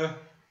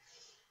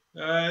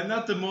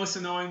 not the most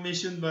annoying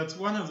mission, but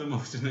one of the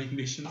most annoying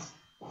missions.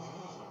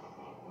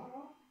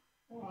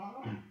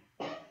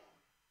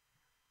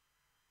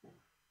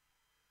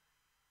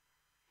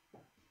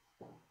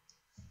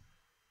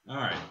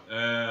 Alright,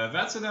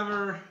 that's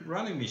another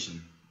running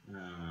mission.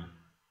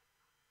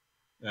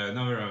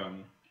 Another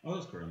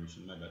underscore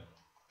mission, my bad.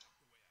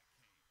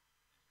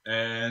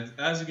 And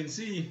as you can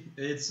see,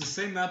 it's the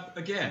same map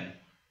again.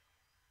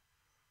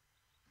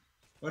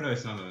 Oh no,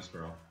 it's not on a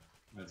squirrel.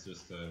 That's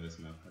just this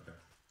map. Okay.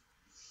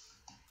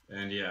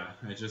 And yeah,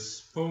 I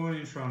just spawn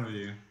in front of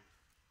you.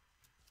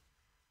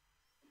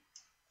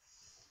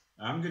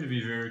 I'm gonna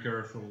be very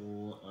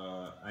careful.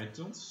 I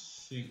don't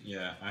think.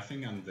 Yeah, I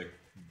think I'm the.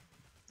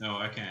 No,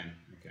 I can.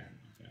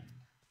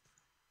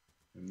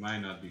 It might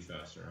not be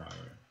faster,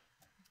 however.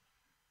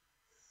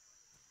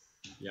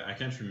 Yeah, I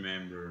can't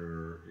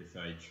remember if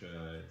I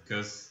tried,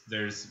 because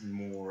there's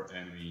more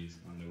enemies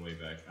on the way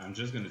back. I'm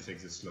just gonna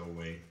take the slow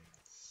way.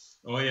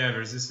 Oh yeah,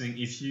 there's this thing.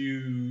 If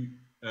you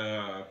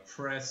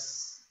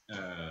press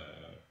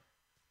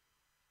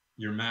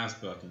your mouse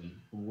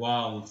button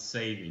while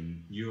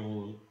saving,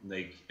 you'll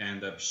like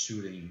end up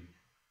shooting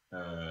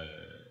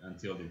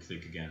until you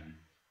click again,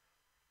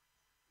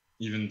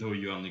 even though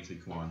you only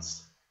click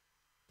once.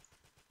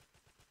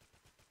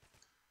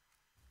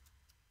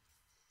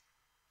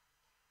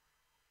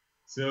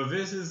 So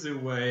this is the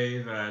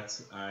way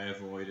that I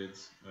avoided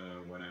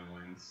when I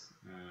went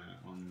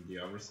on the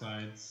other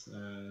side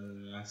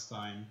last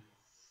time.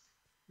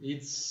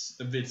 It's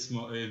a bit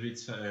slower,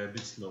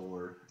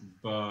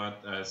 but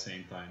at the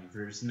same time,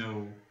 there's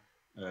no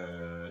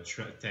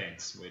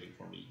tanks waiting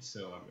for me,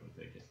 so I'm gonna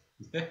take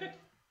it.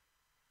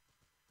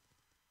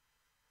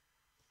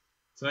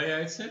 So yeah,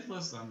 it saved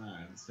less than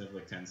that. It saved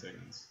like 10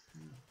 seconds.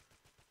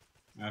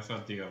 I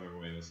thought the other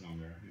way was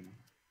longer, you know.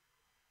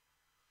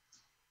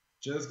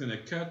 Just gonna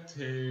cut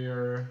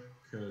here,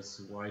 because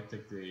why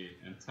take the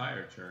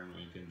entire turn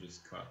when you can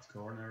just cut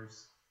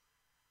corners?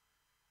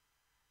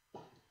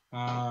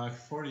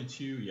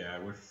 42, yeah,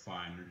 we're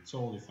fine. We're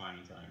totally fine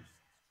in time.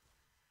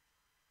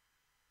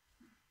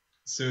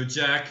 So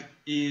Jack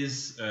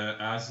is,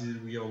 as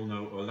we all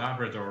know, a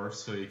Labrador,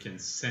 so he can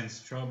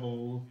sense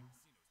trouble.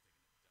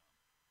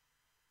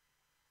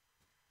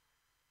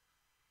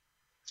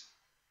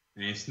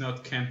 And it's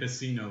not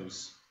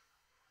campesinos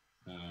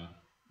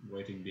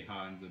waiting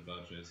behind the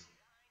budget.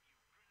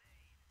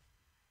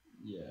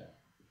 Yeah.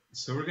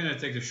 So we're gonna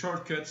take the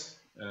shortcut,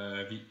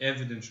 the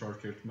evident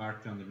shortcut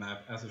marked on the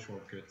map as a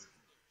shortcut.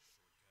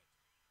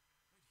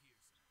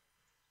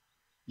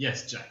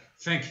 Yes, Jack.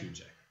 Thank you,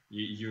 Jack.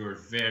 You're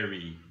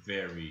very,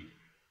 very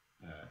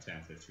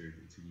attentive to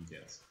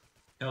details.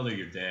 Hello,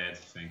 your dad.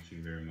 Thank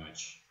you very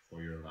much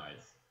for your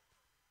life.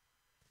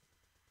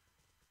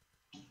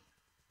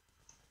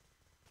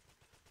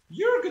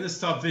 You're gonna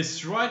stop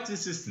this right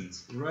this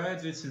instant. Right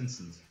this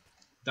instant.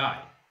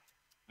 Die.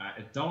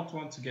 I don't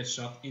want to get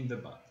shot in the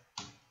butt.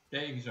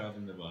 Getting shot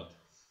in the butt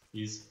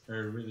is a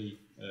really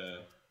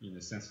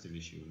sensitive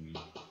issue with me.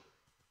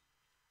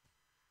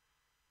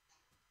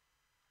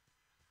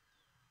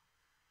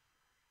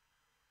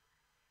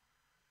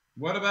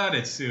 What about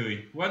it,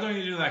 Sui? What don't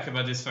you like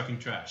about this fucking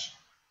trash?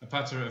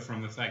 Apart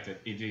from the fact that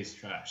it is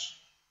trash.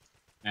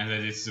 And that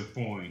it's the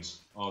point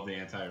of the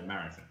entire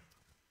marathon.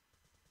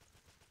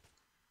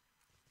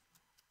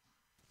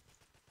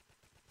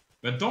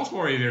 But don't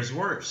worry, there's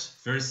worse.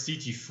 There's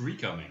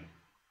CT3 coming.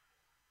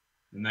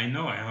 And I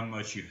know how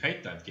much you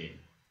hate that game.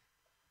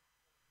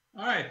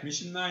 Alright,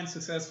 mission 9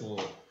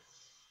 successful.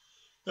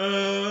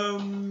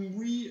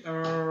 We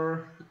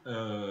are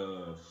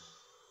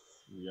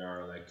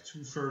like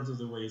 2/3 of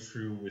the way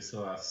through. We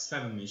still have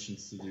 7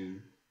 missions to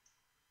do.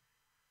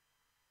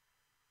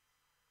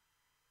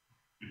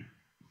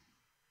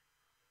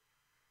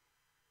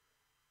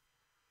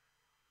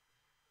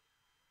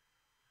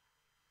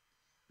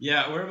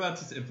 Yeah, we're about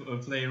to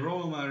play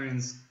Royal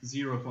Marines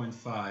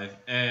 0.5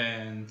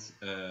 and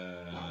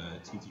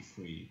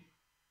TT3.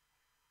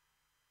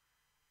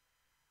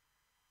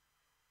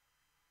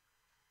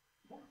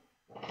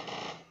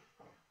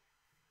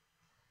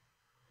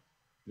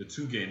 The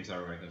 2 games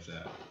are right after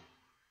that.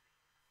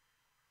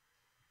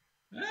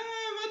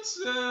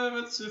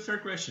 That's a fair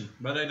question,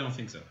 but I don't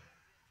think so.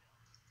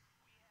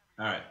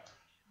 Alright.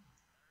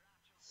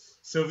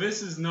 So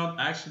this is not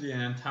actually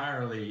an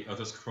entirely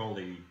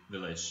auto-scrolly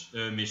village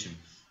mission,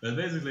 but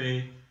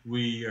basically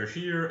we are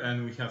here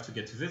and we have to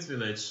get to this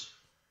village,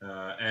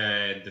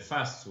 and the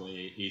fastest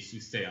way is to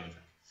stay on the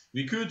track.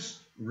 We could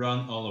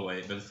run all the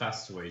way, but the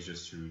fastest way is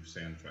just to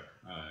stay on the track.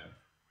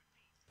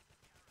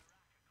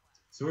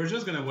 So we're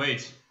just gonna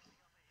wait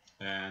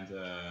and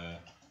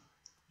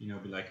you know,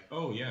 be like,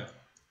 oh yeah,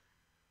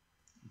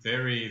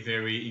 very,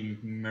 very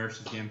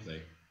immersive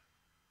gameplay.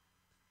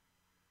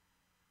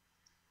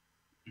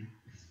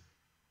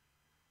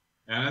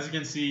 And as you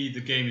can see, the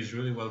game is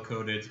really well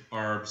coded.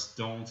 Arbs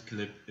don't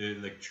clip,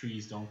 like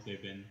trees don't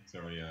clip in.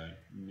 Sorry,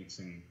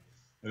 mixing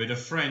a bit of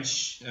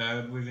French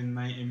within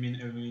my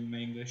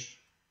English.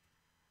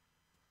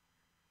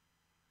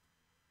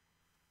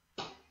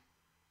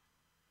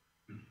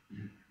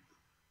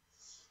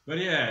 But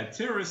yeah,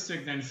 Terrorist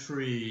Takedown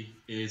 3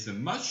 is a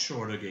much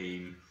shorter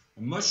game,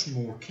 a much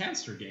more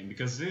cancer game,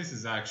 because this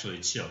is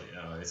actually chill.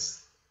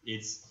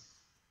 It's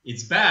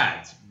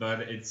bad,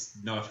 but it's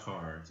not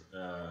hard.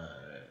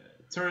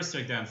 Terrorist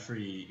Takedown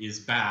 3 is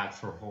bad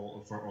for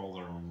all the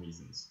wrong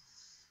reasons.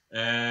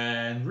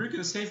 And we're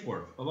gonna save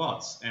warp a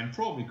lot and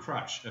probably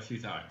crash a few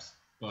times.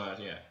 But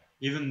yeah,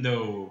 even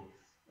though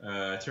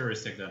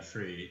Terrorist Takedown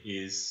 3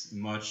 is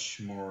much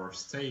more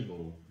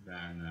stable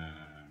than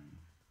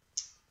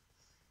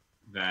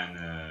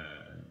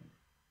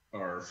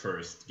our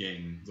first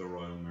game, the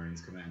Royal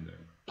Marines Commando.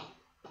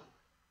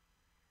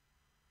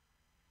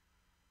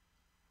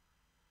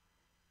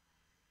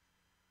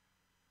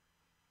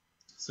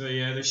 So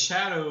yeah, the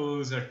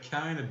shadows are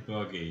kind of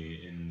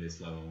buggy in this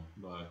level,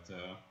 but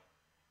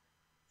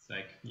it's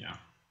like, yeah.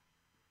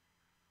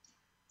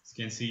 As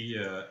you can see,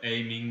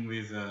 aiming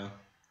with a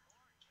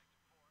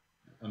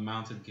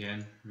mounted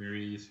gun,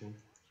 very useful.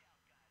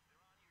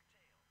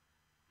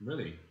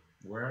 Really?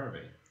 Where are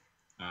they?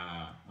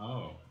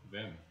 Oh,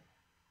 them.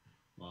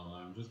 Well,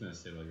 I'm just gonna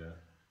stay like that.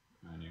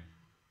 I knew.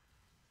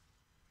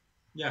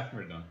 Yeah,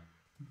 we're done.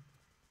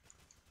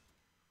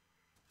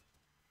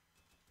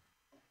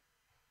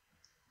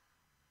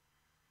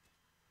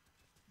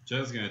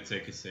 Just gonna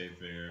take a save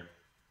there.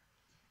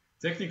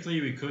 Technically,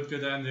 we could go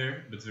down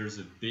there, but there's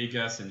a big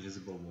ass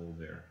invisible wall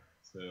there,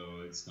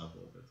 so it's not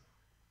worth it.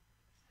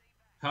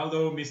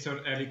 Hello,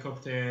 Mr.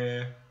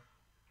 Helicopter.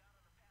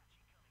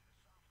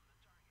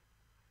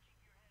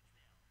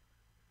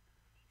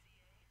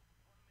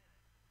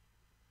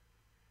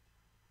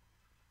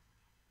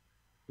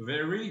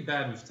 They're really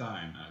bad with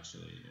time,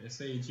 actually. I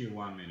say it here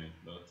 1 minute,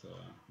 but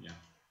yeah.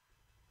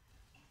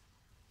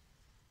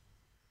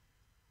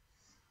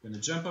 Gonna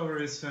jump over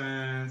this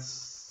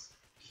fence,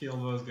 kill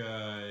those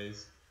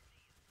guys,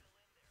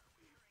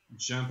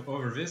 jump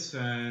over this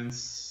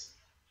fence.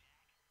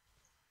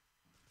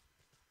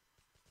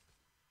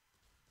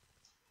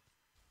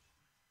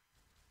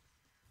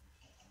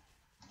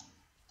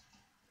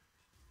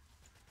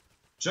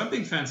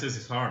 Jumping fences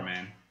is hard,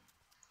 man.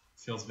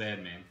 Feels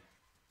bad, man.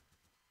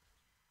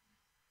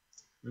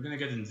 We're gonna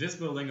get in this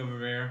building over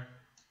there.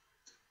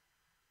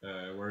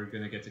 We're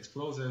gonna get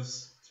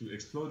explosives to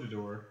explode the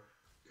door,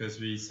 because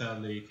we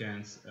sadly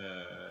can't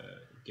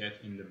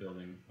get in the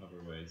building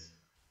otherwise.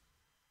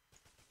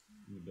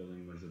 In the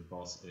building where the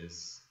boss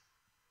is.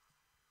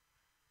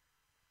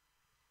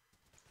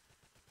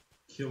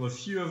 Kill a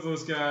few of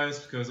those guys,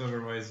 because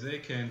otherwise they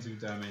can do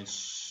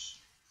damage.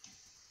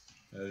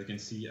 As you can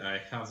see, I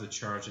have the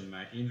charge in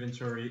my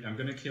inventory. I'm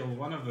gonna kill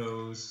one of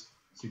those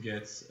to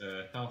get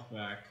health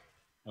back.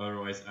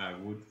 Otherwise, I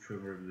would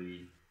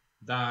probably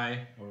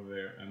die over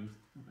there. I'm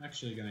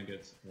actually gonna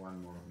get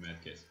one more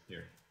medkit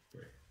here.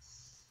 Great.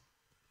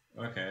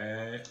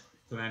 Okay,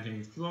 planting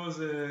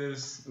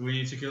explosives. We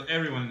need to kill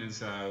everyone in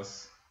this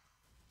house.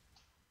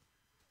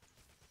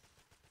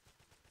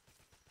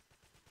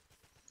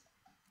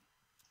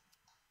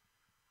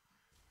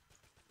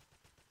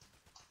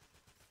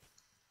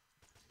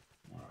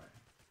 Alright.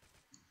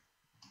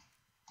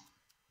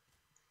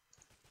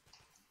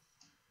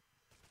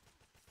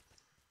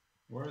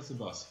 Where is the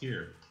boss?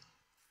 Here.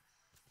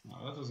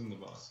 No, that wasn't the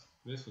boss.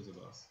 This was the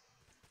boss.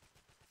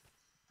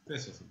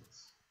 This was the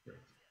boss. Great.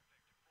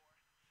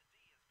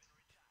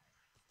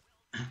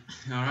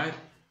 Alright.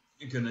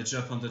 Gonna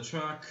jump on the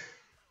truck.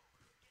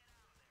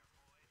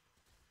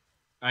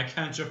 I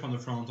can't jump on the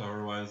front,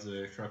 otherwise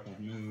the truck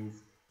won't move.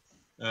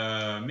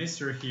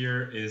 Mister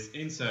here is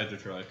inside the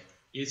truck.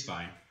 He's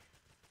fine.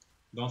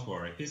 Don't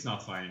worry, he's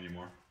not fine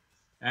anymore.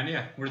 And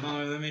yeah, we're done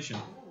with the mission.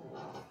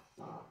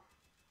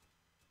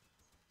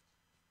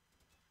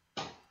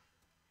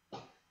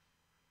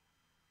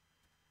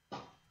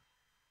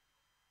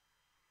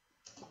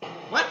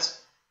 What?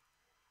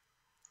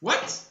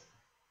 What?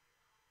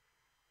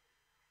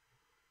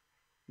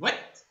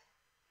 What?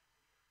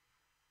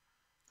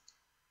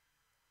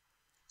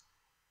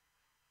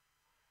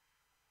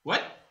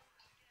 What?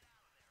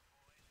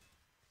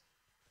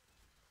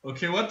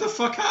 Okay, what the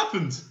fuck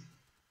happened?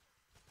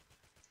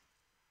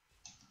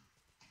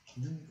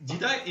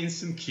 Did I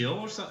instant kill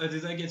or something?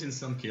 Did I get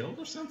instant killed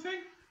or something?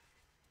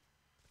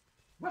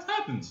 What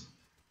happened?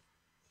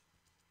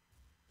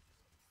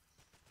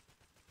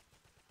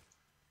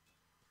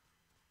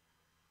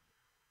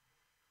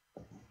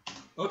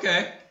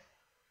 Okay.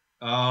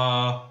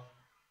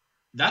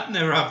 That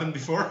never happened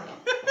before.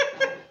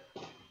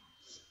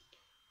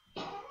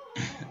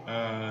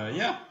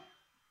 Yeah.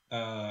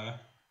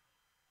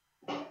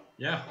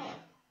 Yeah.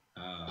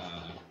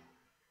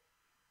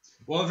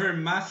 Well, they're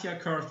mafia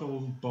cartel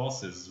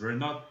bosses. They're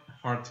not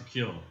hard to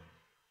kill.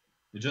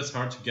 They're just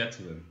hard to get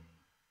to them.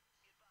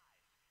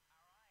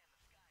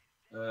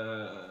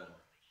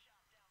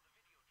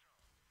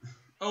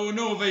 Oh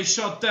no, they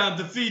shot down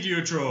the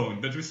video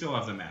drone, but we still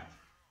have the map.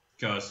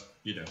 Because,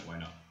 you know, why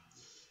not?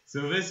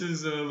 So this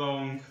is a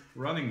long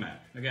running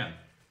map, again.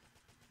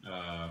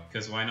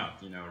 Because why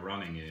not? You know,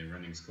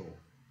 running's cool.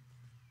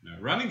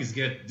 Running is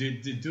good.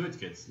 Do it,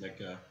 kids. Like,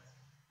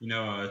 you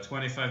know,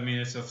 25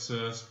 minutes of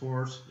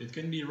sport. It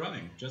can be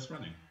running, just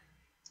running.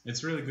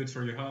 It's really good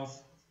for your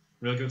health,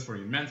 really good for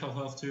your mental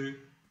health too.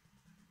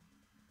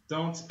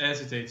 Don't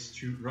hesitate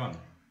to run,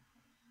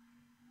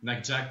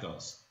 like Jack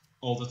does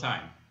all the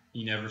time.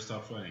 He never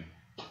stops running.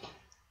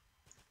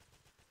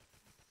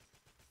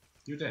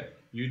 You're dead.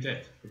 You're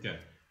dead. Okay.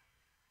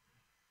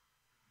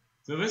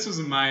 So this was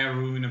a Maya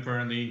ruin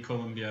apparently in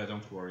Colombia.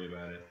 Don't worry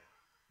about it.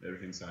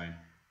 Everything's fine.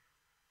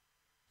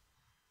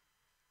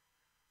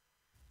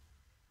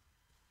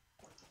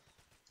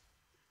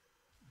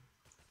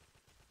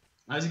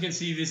 As you can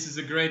see, this is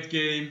a great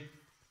game.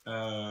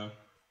 Terrorist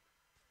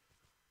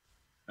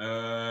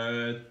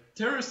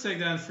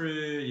Takedown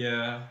 3,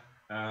 yeah.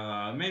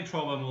 Main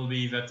problem will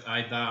be that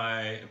I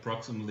die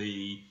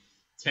approximately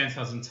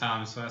 10,000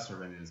 times faster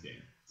than in this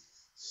game.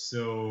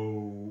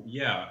 So,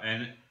 yeah,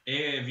 and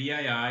the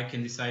AI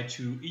can decide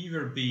to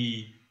either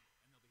be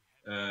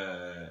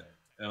a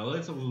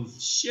little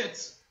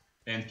shit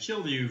and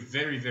kill you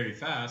very, very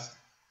fast,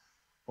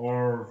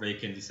 or they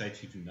can decide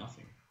to do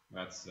nothing.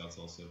 That's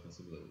also a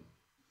possibility.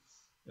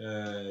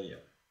 Yeah.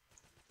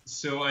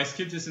 So I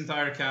skipped this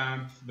entire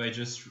camp by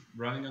just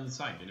running on the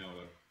side, you know.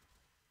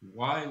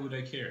 Why would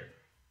I care?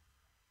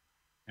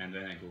 And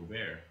then I go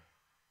there.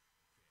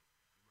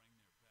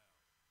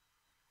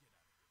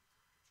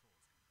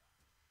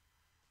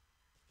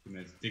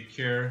 Gonna take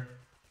care.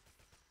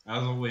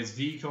 As always,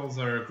 vehicles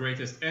are our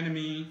greatest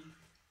enemy.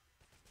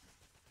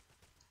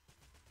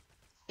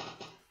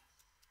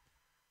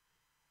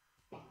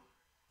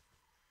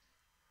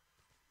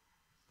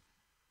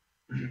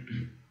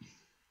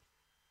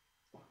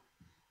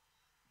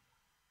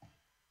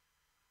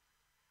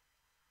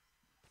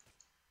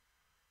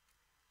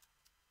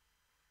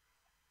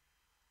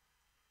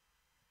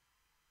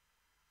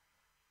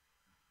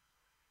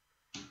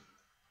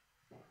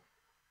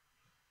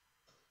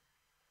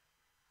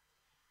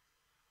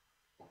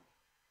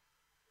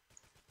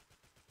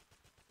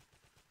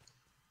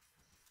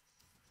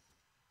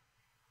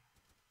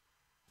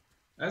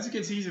 As you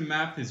can see, the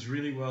map is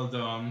really well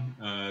done.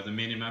 The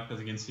mini-map, as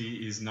you can see,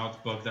 is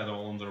not bugged at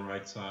all on the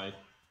right side.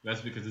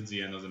 That's because at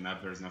the end of the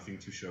map there's nothing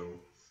to show.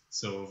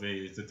 So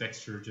the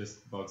texture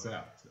just bugs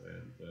out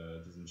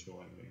and doesn't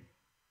show anything.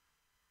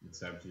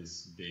 Except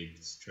this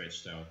big,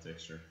 stretched out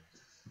texture.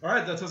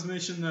 Alright, that was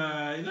mission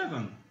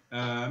 11.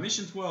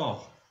 Mission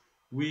 12.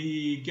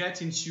 We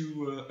get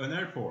into an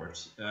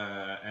airport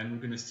and we're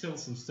gonna steal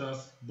some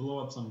stuff, blow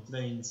up some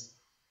planes,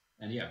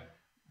 and yeah,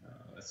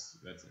 that's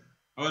it.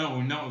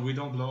 Oh no, we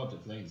don't blow up the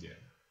planes yet,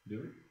 do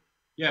we?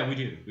 Yeah, we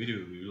do.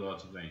 We blow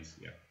up the planes.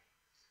 Yeah.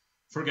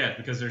 Forget,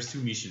 because there's two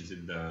missions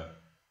in the.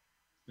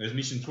 There's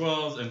mission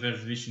 12 and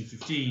there's mission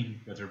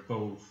 15 that are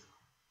both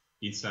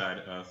inside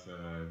of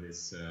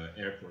this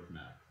airport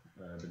map,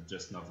 but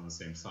just not on the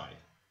same side.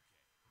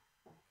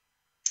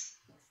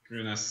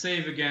 We're gonna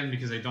save again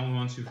because I don't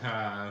want to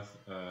have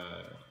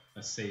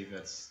a save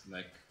that's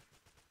like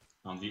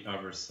on the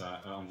other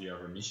side, on the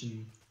other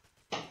mission.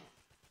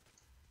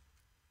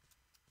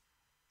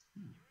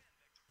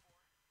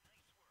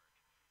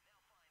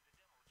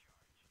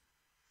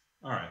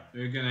 Alright,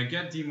 we're gonna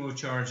get demo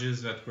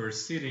charges that were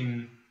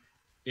sitting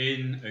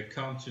in a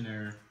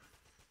container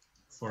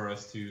for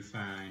us to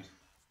find.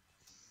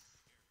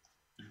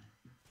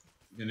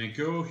 Gonna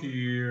go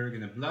here,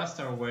 gonna blast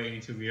our way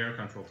into the air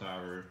control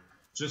tower.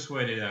 Just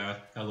wait it out.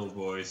 Hello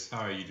boys,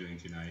 how are you doing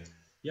tonight?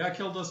 Yeah, I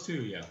killed those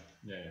two, yeah.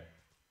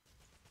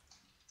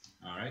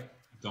 Alright,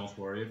 don't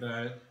worry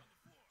about it.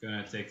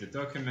 Gonna take the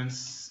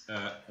documents.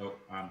 Oh,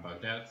 I'm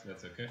bugged out,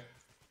 that's okay.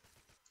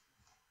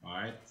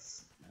 Alright,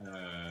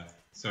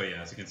 so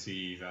yeah, as you can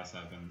see, that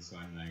happens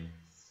when I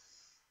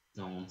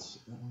don't.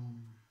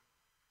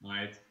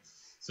 Alright,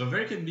 so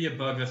there can be a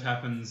bug that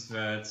happens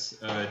that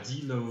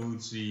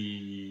deloads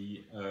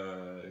the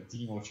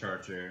demo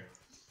charger.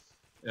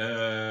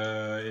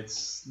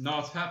 It's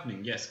not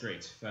happening. Yes,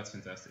 great, that's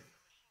fantastic.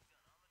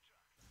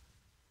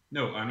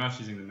 No, I'm not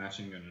using the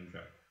machine gun on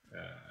track.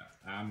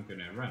 I'm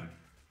gonna run.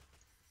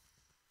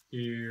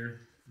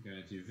 Here, I'm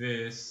gonna do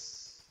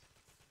this.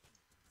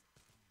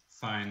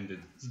 Find the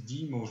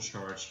demo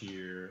charge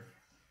here.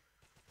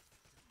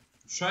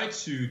 Try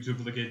to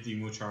duplicate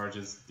demo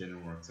charges,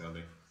 didn't work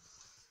sadly.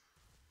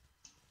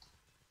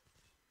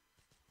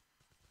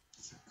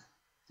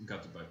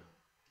 Got the bug.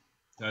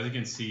 As you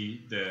can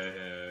see,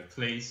 the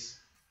place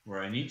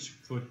where I need to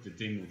put the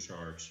demo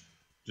charge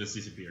just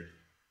disappeared.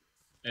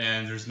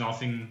 And there's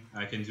nothing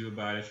I can do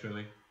about it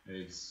really.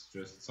 It's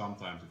just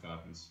sometimes it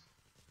happens.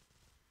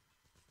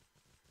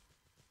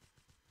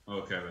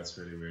 Okay, that's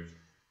really weird.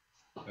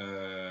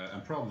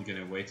 I'm probably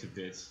gonna wait a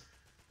bit.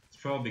 It's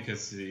probably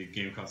because the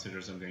game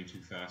considers I'm going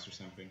too fast or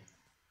something.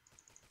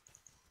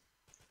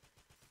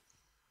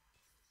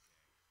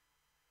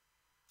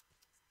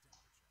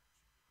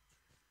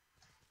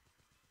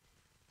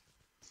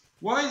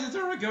 Why is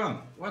there a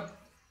gun? What?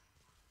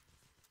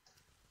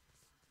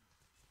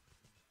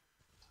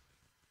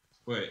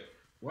 Wait,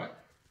 what?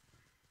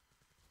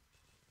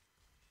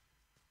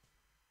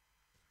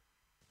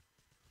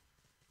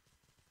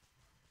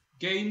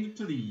 Game,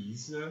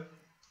 please.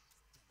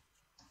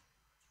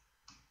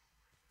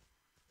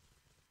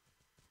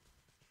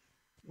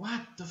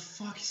 What the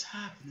fuck is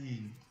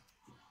happening?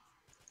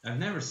 I've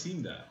never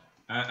seen that.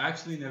 I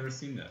actually never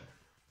seen that.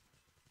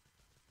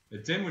 The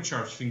demo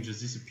charge thing just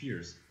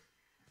disappears.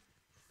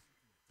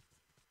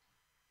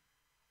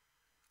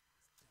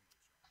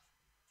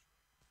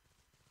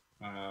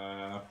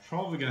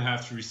 Probably gonna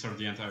have to restart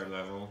the entire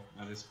level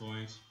at this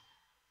point.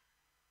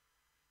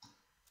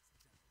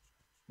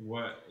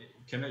 What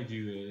can I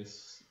do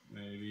this?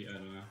 Maybe, I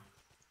don't know.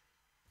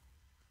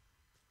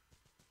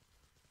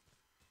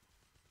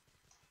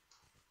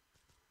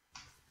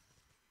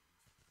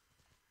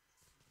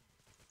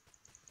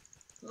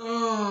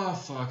 Oh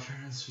fuck,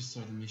 let's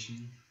restart the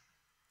mission.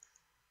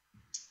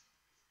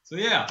 So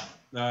yeah,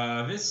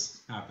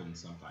 this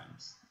happens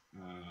sometimes.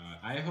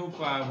 I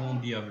hope I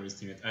won't be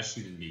overestimated. I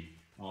shouldn't be,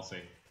 I'll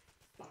say.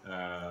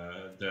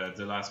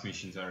 The last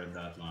missions aren't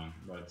that long,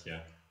 but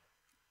yeah.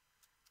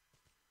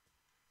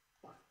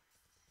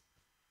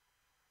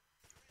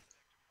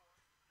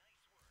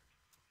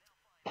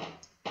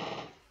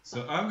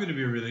 So I'm gonna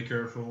be really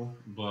careful,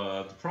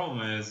 but the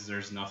problem is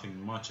there's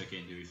nothing much I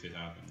can do if it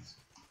happens.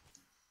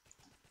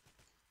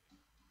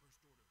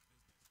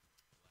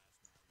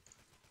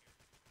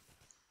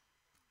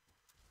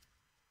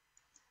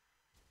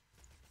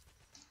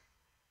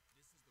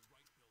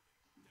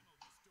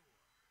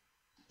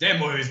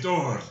 Demo is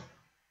door!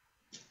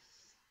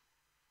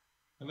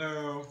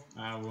 Hello,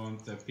 I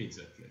want a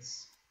pizza,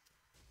 please.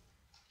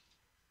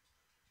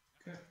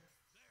 Okay.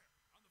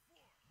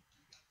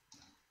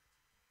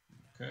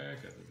 Okay,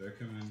 got the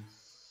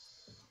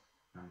documents.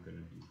 I'm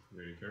gonna be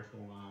very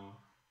careful now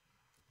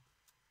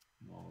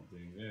while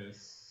doing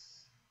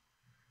this.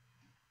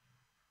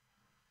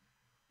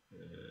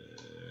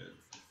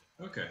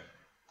 Okay,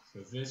 so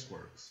this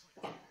works.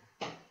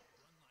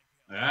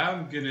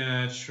 I'm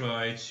gonna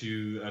try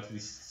to at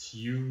least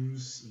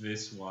use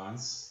this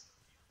once.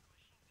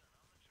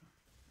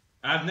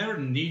 I've never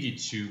needed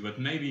to, but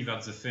maybe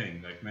that's the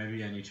thing. Like,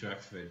 maybe I need to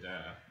activate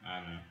that. I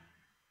don't know.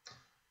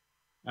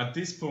 At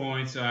this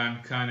point,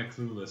 I'm kind of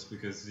clueless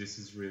because this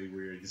is really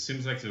weird. It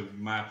seems like the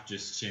map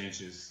just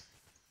changes.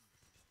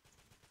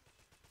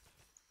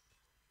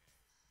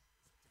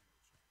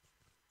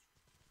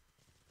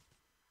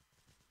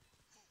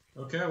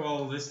 Okay,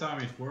 well, this time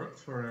it worked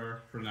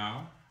for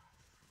now.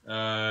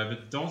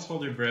 But don't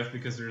hold your breath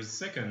because there's a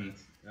second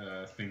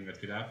thing that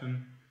could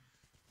happen,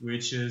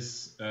 which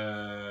is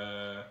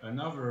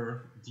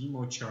another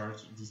demo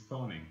charge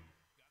despawning.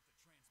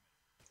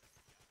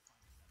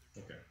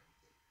 Okay.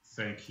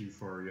 Thank you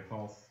for your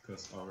health,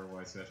 because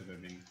otherwise that would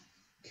have been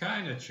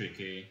kind of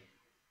tricky.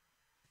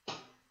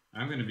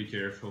 I'm gonna be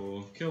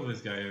careful. Kill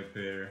this guy up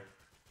there.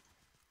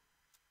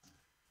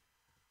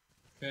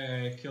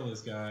 Okay, kill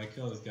this guy,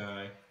 kill this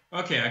guy.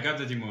 Okay, I got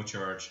the demo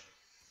charge.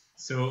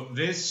 So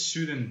this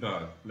shouldn't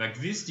bug. Like,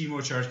 this demo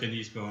charge can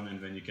despawn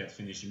and then you can't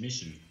finish a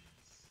mission.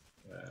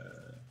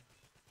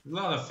 A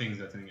lot of things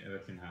that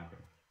can happen.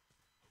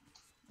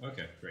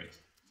 Okay, great.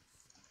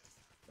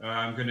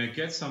 I'm gonna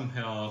get some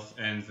health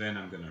and then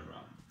I'm gonna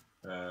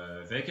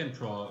run. They can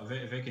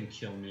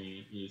kill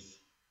me if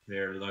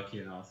they're lucky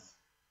enough.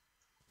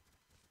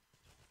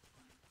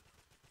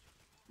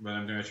 But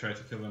I'm gonna try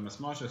to kill them as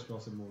much as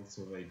possible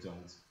so they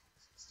don't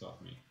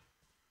stop me.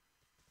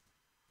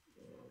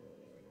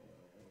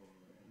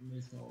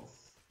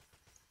 Missiles.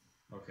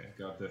 Okay,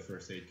 got the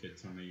first aid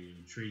kit on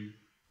the tree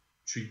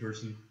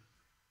person.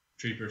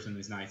 Tree person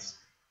is nice.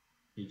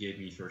 He gave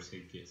me first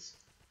aid kits.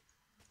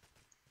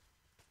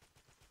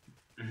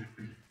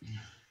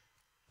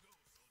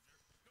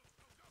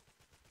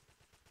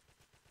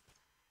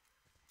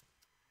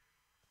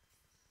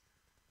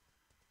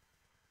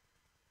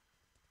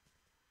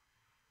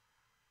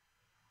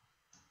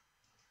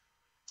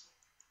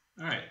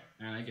 Alright,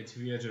 and I get to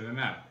the edge of the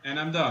map, and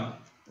I'm done.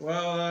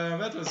 Well,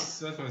 that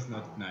was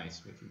not nice,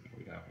 but you know,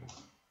 it happens.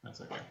 That's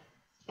okay.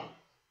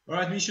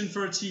 Alright, mission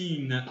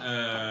 13.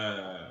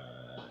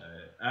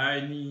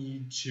 I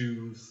need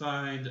to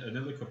find an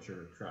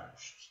helicopter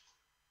crashed.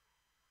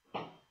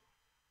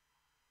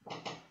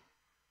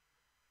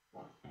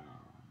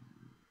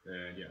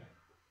 Yeah.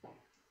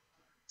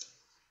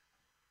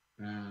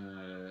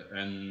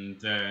 And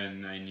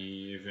then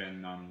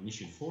on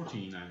mission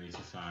 14, I need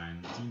to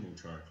find demo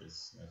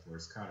charges that were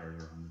scattered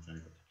around the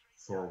jungle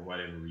for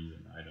whatever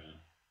reason, I don't know.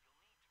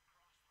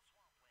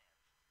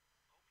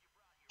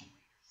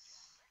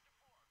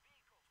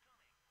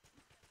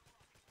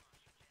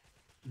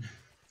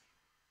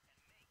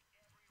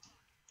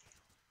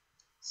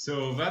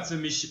 So that's the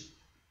mission.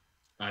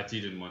 I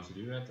didn't want to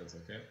do that, that's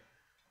okay.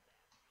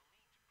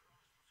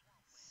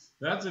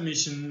 That's a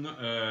mission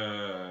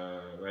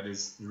that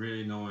is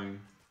really annoying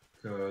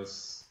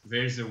because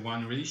there's a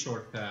one really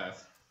short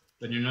path,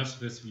 but you're not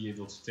supposed to be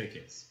able to take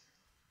it.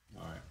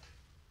 Alright.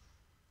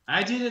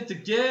 I did it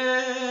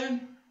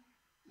again!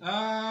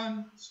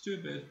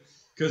 Stupid.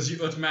 Because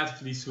you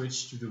automatically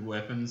switch to the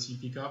weapons you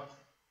pick up.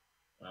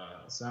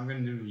 So I'm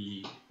gonna do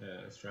the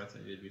strat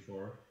I did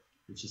before,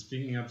 which is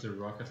picking up the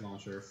rocket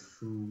launcher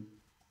through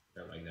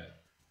like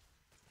that.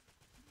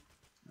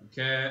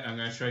 Okay, I'm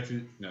gonna try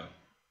to. No,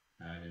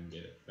 I didn't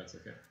get it. That's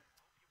okay.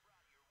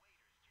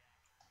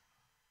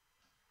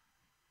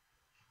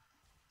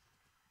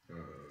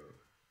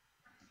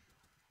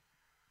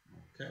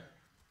 Okay.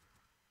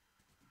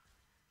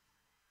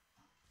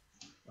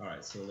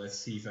 Alright, so let's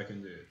see if I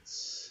can do it.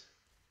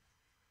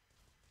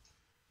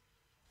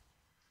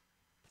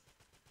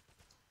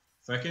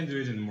 If I can do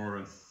it in more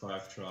than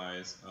 5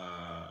 tries,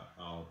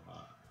 I'll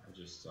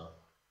just stop.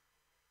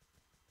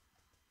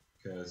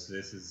 Because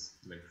this is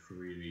like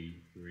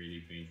really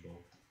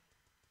painful.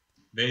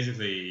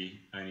 Basically,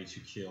 I need to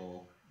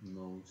kill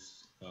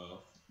most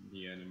of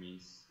the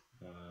enemies,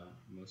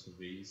 most of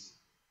these,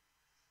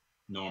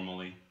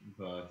 normally,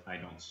 but I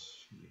don't,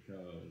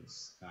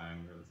 because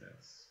I'm really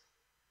fast.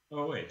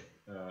 Oh wait,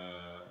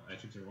 I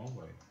took the wrong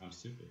way. I'm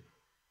stupid.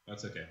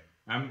 That's okay.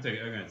 I'm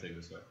gonna take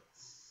this way.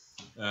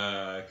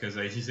 Because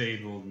I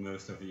disabled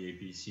most of the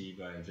APC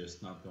by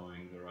just not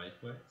going the right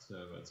way,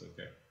 so that's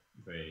okay.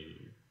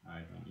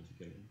 I don't need to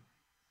kill them.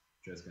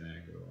 Just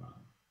gonna go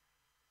around.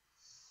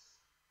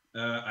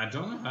 I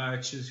don't know how I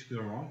choose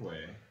the wrong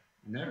way.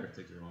 I never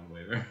take the wrong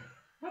way there.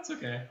 That's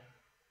okay.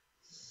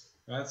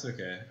 That's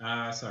okay.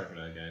 Sorry for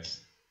that,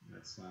 guys.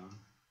 That's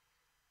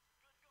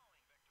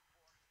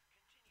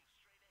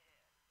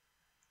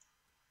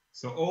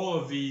So all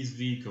of these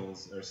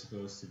vehicles are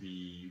supposed to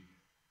be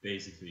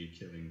basically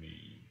killing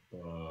me,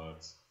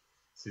 but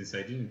since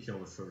I didn't kill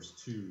the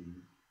first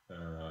two,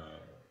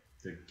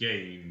 the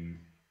game,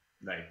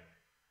 like,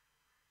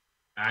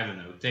 I don't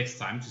know, takes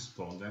time to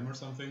spawn them or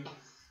something,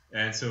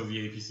 and so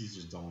the APCs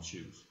just don't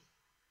shoot.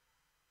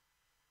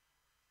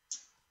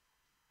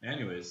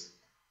 Anyways,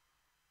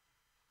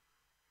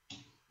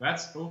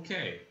 that's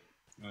okay.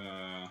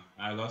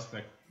 I lost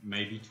like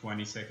maybe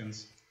 20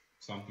 seconds,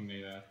 something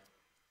like that.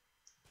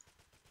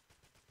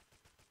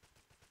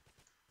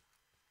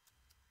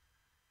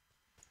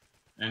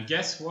 And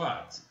guess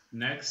what?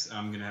 Next,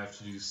 I'm gonna have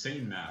to do the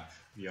same map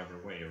the other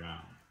way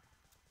around.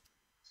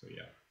 So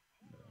yeah,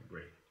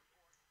 great.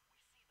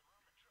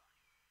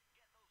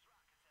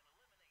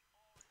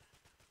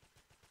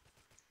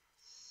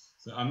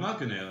 So I'm not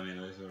gonna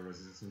eliminate the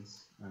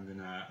resistance. I'm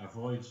gonna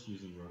avoid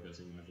using rockets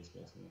as much as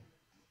possible.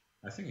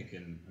 I think I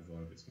can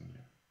avoid this one,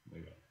 yeah. There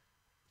you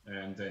go.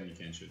 And then he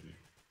can't shoot me,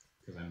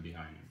 because I'm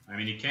behind him. I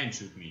mean, he can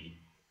shoot me,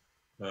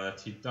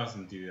 but he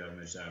doesn't do that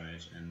much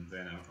damage, and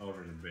then I'm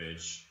over the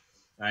bridge.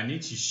 I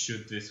need to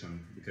shoot this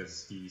one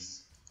because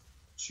he's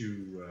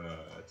too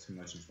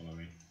much in front of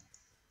me,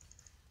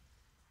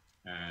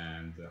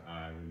 and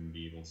I wouldn't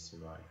be able to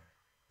survive.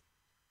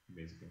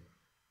 Basically,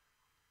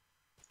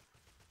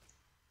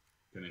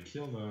 gonna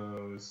kill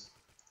those,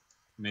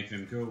 make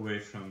them go away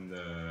from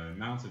the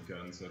mounted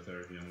guns that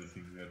are the only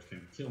thing that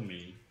can kill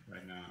me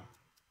right now,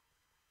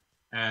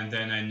 and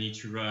then I need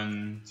to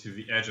run to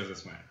the edge of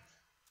this map.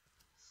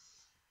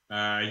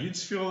 You'd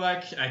feel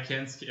like I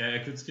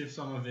could skip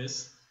some of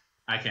this.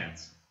 I can't.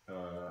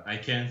 I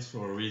can't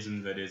for a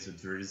reason that is that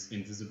there is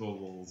invisible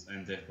walls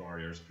and death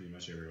barriers pretty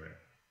much everywhere.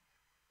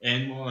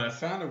 And while I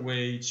found a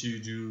way to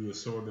do a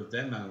sort of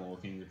deadman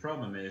walking, the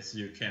problem is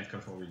you can't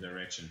control your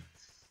direction.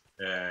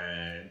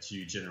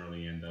 You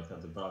generally end up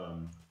at the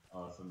bottom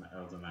of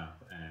the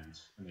map and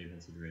unable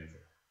to do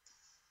anything.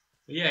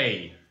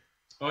 Yay!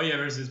 Oh yeah,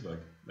 there's this bug.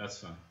 That's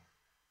fun.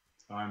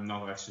 I'm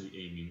not actually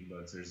aiming,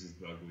 but there's this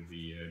bug with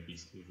the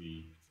beast with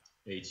the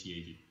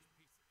AT-80.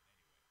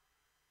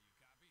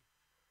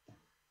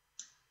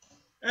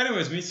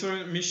 Anyways,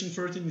 mission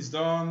 13 is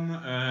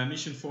done.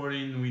 Mission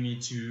 14, we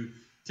need to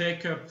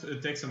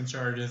take some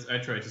charges. I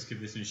tried to skip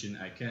this mission,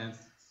 I can't,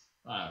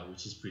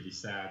 which is pretty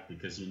sad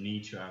because you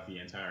need to have the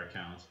entire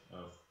count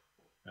of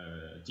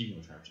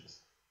demo charges.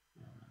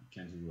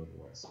 Can't do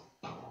otherwise.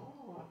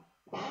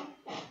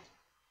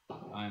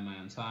 I'm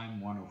on time,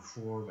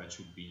 104. That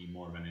should be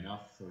more than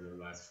enough for the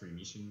last 3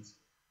 missions,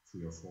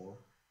 3 or 4.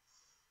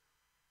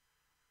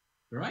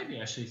 There might be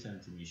actually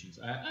 70 missions.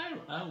 I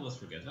always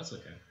forget. That's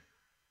okay.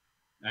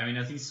 I mean,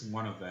 at least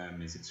one of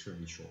them is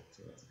extremely short,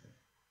 so that's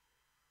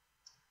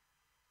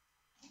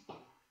okay.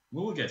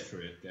 We'll get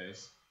through it,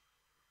 guys.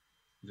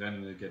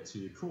 Then we'll get to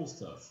the cool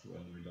stuff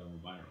when we're done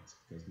with Myrons,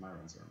 because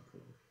Myrons aren't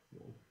cool.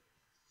 Whoa.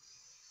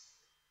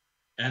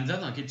 And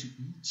then I'll get to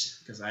eat,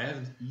 because I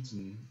haven't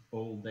eaten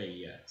all day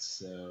yet,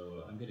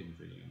 so I'm getting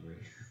pretty hungry.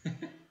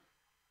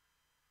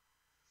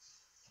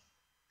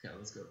 Okay,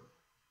 let's go.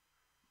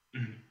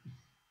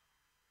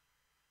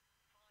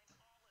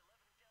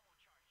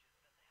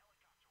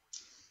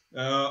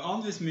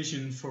 On this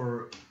mission,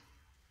 for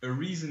a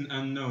reason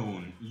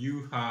unknown,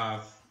 you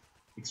have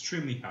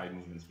extremely high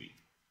movement speed.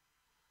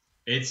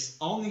 It's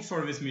only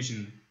for this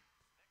mission,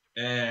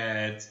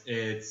 and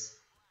it's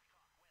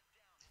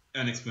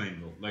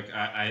unexplainable. Like,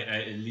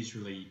 I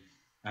literally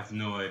have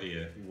no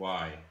idea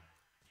why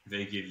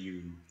they give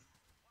you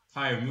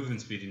higher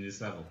movement speed in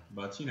this level.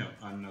 But, you know,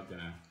 I'm not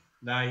gonna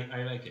lie,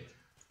 I like it.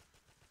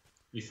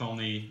 If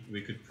only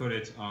we could put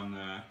it on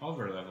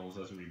other levels,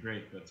 that would be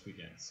great, but we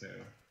can't, so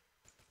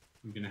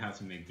we're gonna have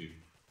to make do.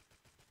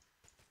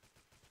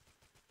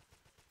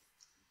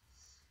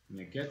 I'm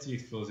gonna get the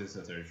explosives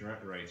that are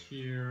right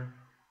here.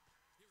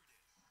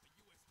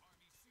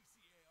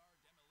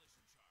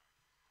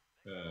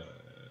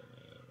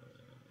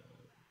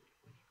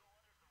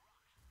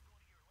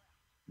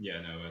 Yeah,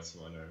 no, that's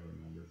what I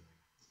remember.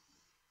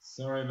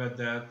 Sorry about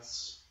that.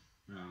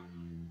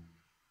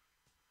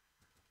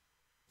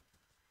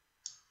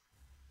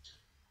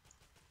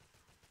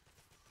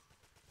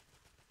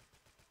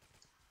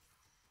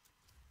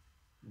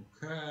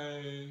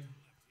 Okay.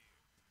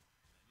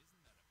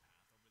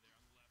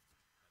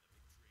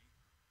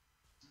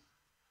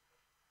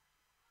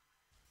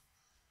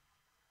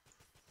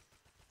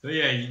 So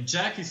yeah,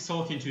 Jack is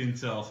talking to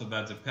himself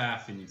about the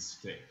path he needs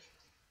to take.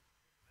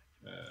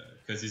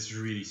 Because it's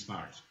really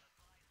smart.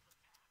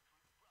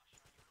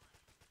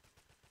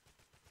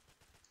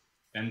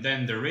 And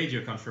then the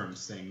radio confirms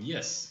saying,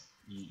 yes,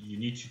 you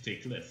need to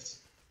take left.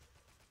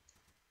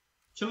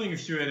 Killing a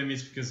few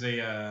enemies because they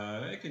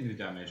can do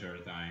damage over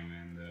time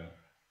and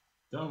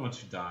don't want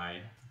to die.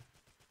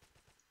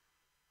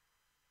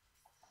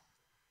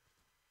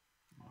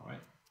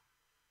 Alright.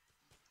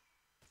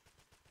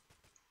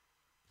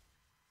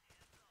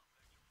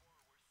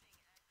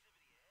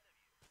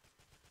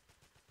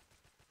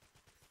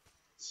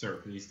 Sir,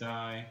 please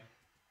die.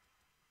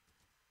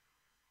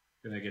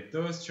 Gonna get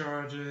those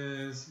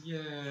charges.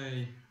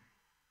 Yay!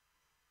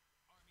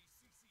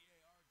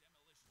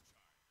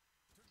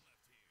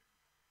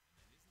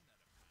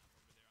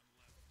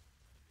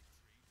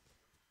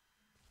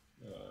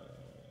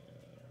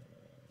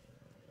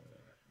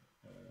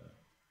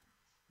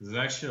 There's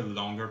actually a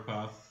longer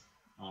path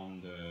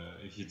on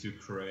the if you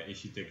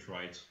take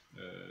right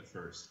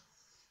first,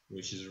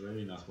 which is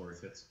really not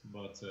worth it.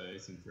 But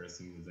it's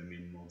interesting that they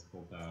made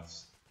multiple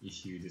paths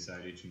if you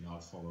decided to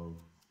not follow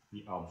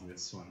the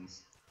obvious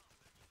ones.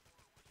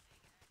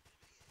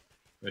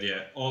 But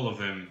yeah, all of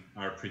them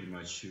are pretty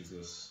much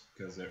useless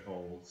because they're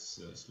all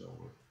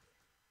slower.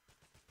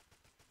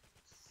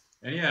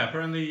 And yeah,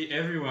 apparently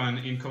everyone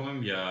in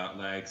Colombia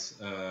likes,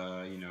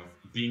 you know,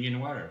 being in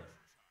water.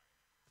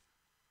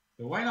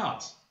 So why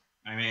not?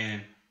 I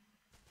mean,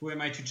 who am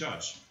I to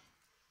judge?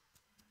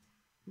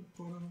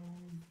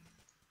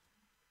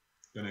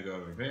 Gonna go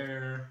over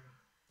there.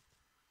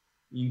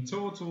 In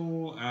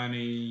total, I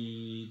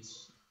need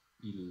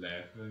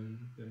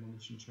 11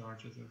 demolition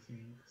charges, I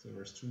think. So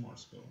there's 2 more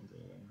spawns.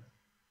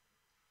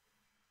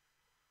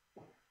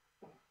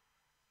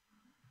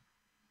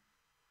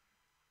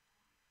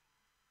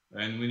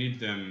 And we need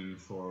them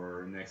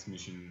for next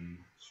mission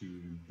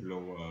to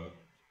blow up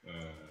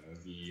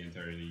the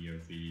entirety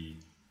of the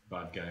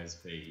bad guy's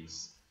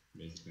base,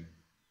 basically.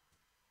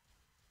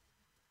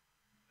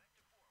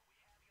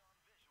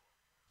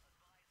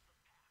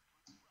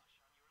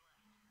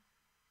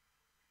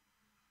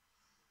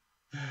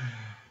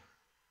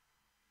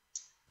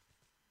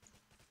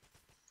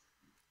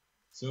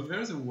 So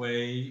there's a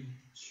way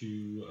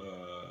to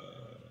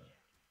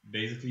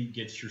basically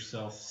get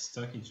yourself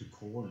stuck into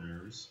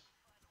corners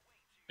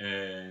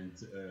and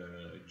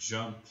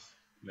jump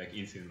like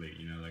infinitely,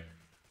 you know, like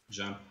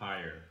jump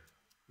higher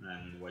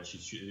than what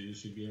you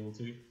should be able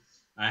to.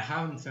 I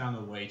haven't found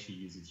a way to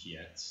use it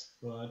yet,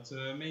 but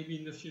maybe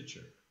in the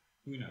future.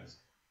 Who knows?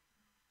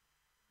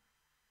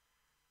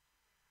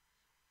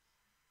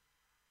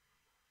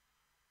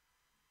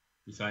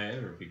 If I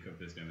ever pick up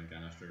this game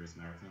again after this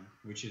marathon,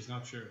 which is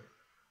not sure,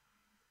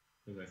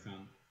 because I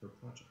found for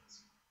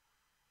projects.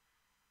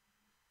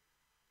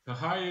 So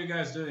how are you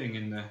guys doing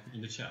in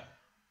the chat?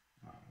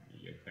 Are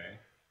you okay?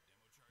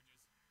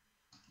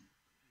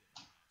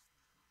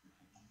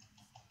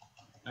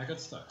 I got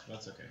stuck.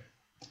 That's okay.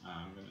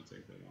 I'm gonna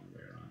take the long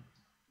way around.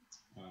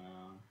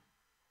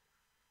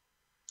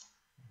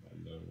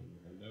 Hello,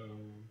 hello.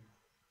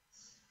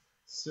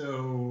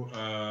 So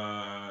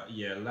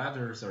yeah,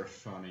 ladders are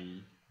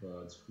funny,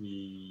 but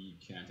we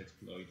can't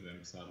exploit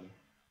them sadly.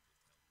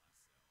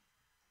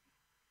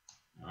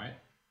 All right.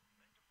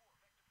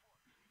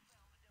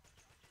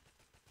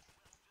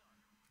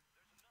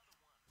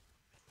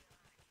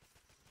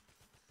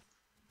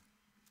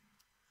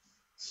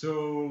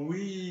 So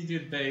we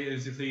did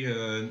basically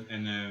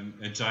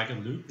a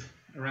giant loop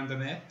around the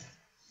map,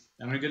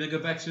 and we're gonna go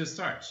back to the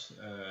start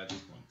at this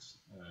point.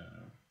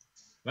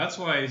 That's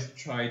why I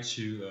tried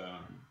to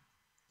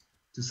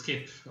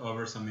skip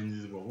over some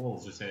invisible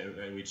walls, which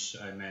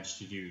I managed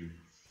to do,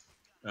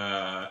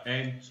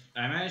 and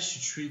I managed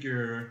to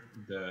trigger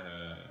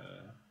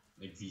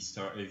like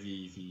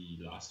the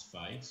last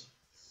fight,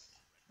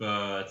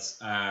 but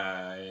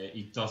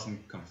it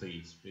doesn't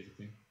complete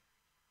basically,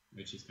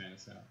 which is kind of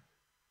sad.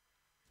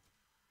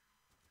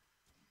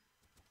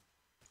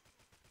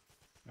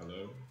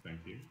 Hello,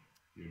 thank you.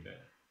 You're dead.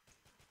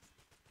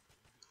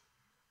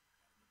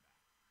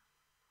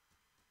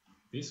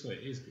 This way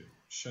is good.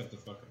 Shut the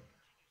fuck up.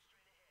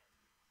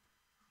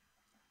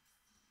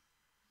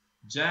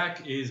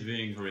 Jack is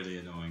being really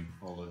annoying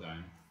all the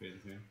time,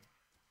 basically.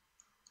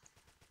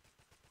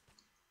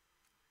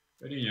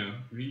 But you know,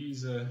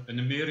 he's an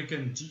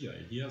American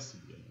GI. He has to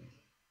be annoying.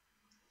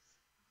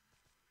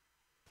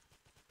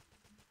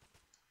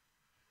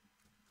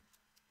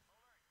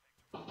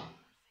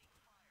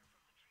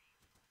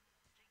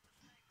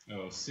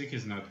 Oh, sick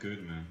is not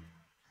good, man.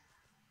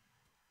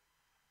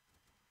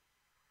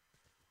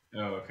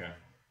 Oh, okay.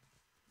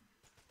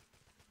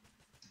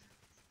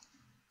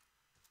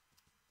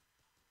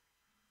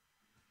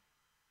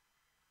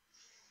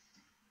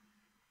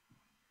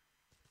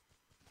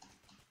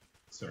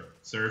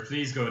 Sir,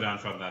 please go down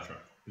from that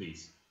truck,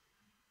 please.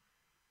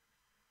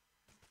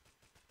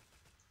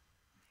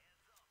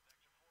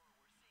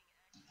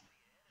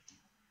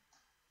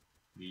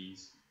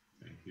 Please,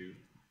 thank you.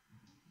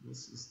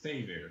 Let's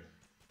stay there.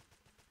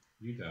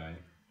 You die.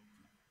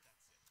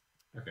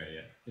 Okay,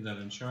 yeah.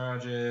 11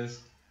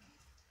 charges.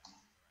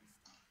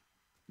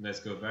 Let's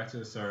go back to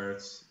the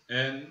start.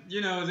 And, you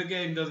know, the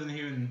game doesn't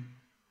even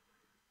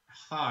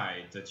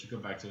hide that you go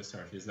back to the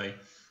start. It's like,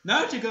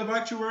 now to go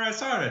back to where I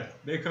started,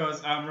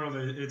 because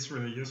it's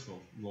really useful.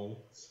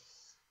 Lol.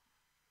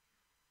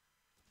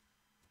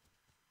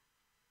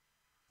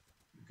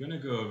 I'm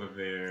gonna go over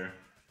there,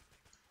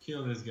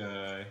 kill this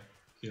guy,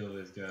 kill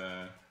this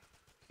guy,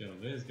 kill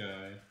this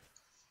guy.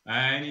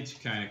 I need to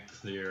kind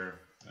of clear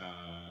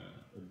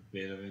a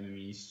bit of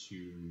enemies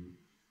to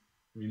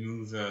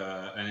remove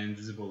an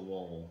invisible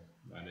wall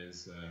that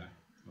is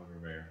over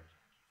there.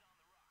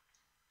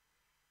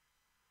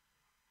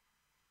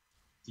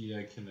 Did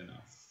I kill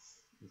enough?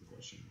 Is the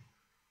question.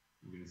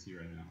 I'm gonna see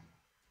right now.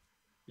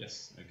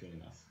 Yes, I killed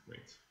enough.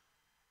 Great.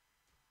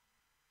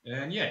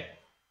 And yeah.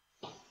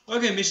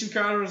 Okay, mission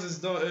 14 is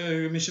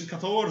done. Mission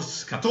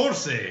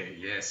 14.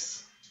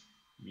 Yes.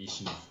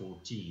 Mission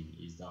 14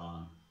 is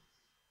done.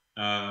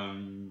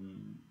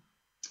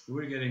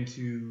 We're getting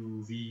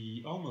to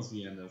almost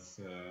the end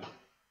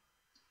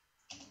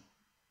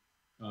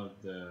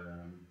of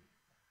the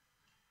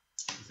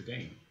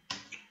game,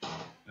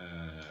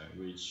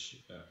 which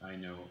I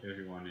know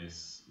everyone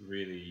is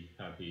really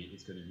happy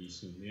it's going to be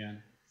soon the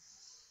end.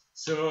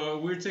 So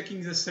we're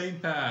taking the same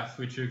path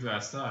we took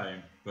last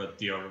time, but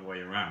the other way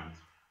around.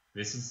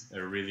 This is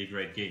a really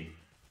great game.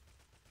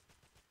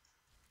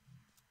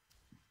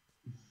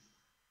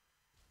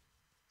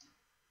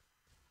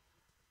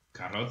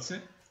 Carrozze?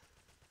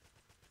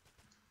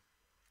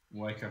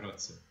 Why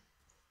carrozze?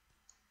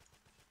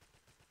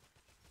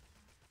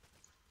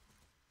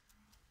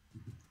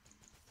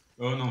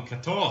 Oh no,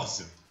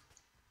 14!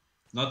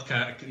 Not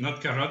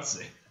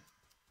carrozze.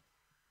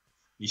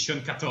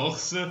 Mission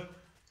 14?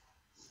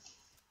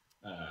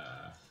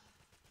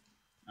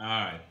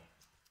 Alright.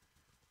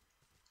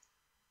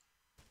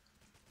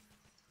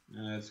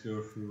 Let's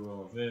go through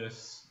all of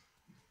this.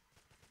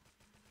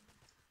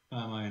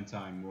 How am I in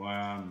time?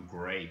 Wow, I'm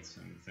great.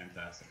 I'm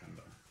fantastic. I'm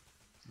done.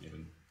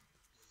 Even.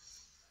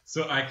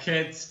 So I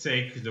can't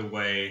take the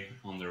way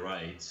on the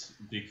right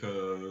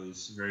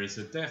because there is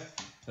a death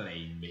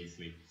plane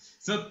basically.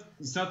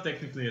 It's not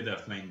technically a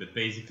death plane, but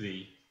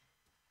basically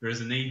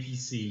there's an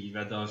APC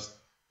that does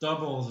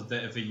double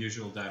the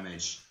usual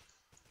damage,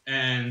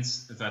 and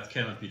that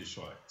cannot be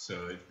destroyed.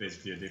 So it's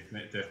basically a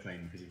death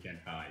plane because you can't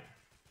hide.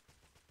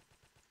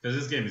 Because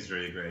this game is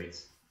really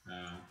great.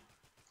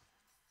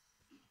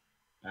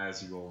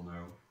 As you all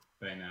know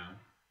by now,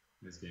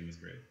 this game is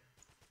great.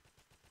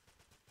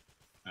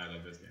 I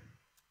love this game.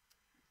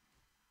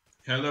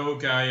 Hello,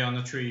 guy on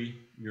the tree.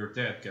 You're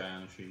dead, guy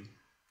on the tree.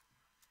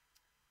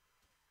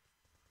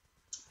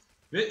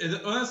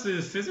 Honestly,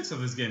 the physics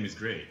of this game is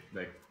great.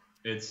 Like,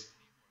 it's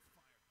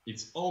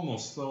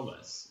almost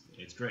flawless.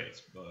 It's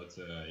great, but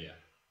yeah.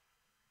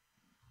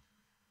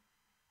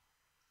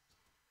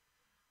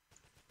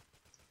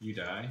 You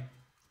die.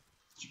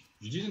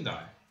 You didn't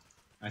die.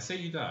 I say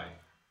you die.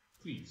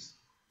 Please.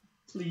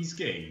 Please,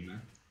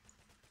 game.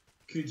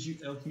 Could you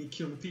help me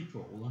kill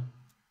people?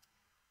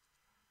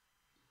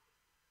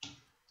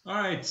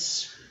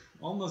 Alright.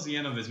 Almost the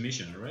end of this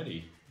mission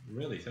already.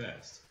 Really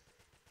fast.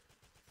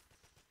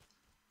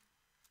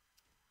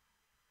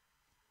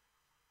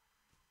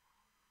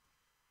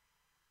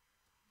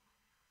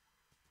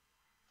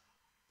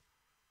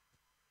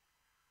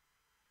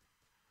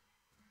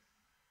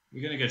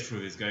 We're gonna get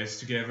through this, guys,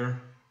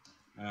 together.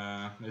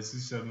 Let's do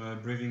some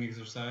breathing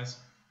exercise.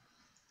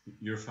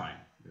 You're fine.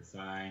 You're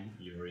fine.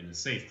 You're in a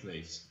safe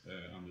place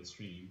on the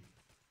stream.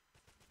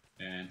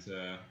 And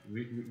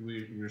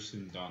we're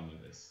soon done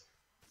with this.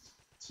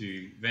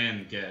 To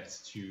then get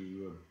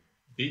to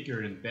a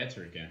bigger and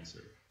better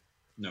cancer.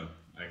 No,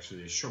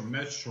 actually,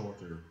 much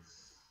shorter.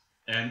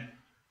 And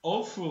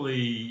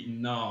hopefully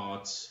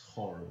not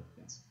horrible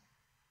cancer.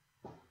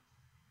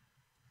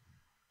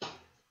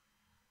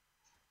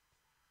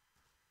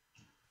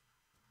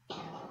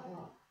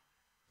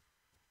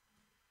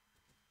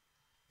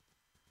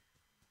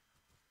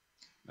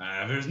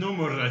 There's no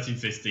more rat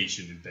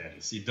infestation in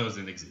Paris. It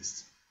doesn't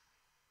exist.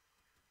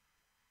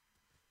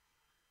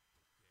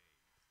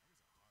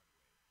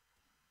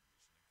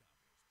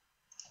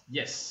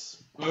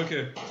 Yes.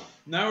 Okay.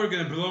 Now we're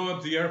gonna blow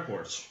up the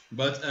airport,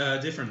 but a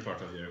different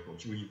part of the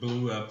airport. We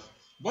blew up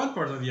one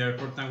part of the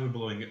airport. Now we're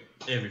blowing up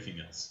everything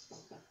else.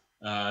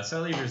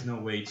 Sadly, there's no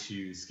way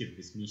to skip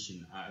this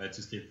mission.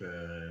 To skip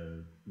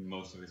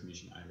most of this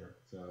mission either.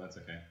 So that's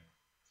okay.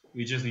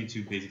 We just need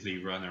to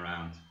basically run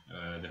around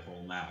the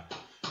whole map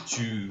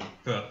to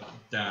put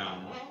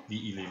down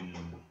the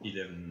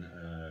 11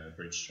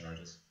 bridge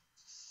charges.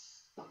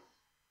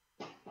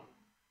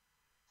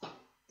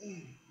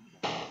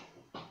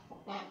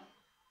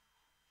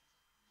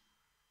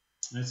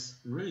 It's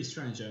really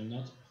strange, I'm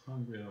not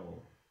hungry at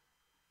all.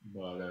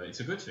 But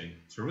it's a good thing.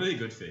 It's a really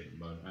good thing,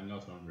 but I'm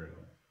not hungry at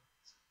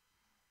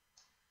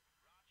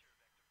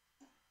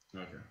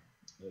all. Okay,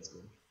 let's go.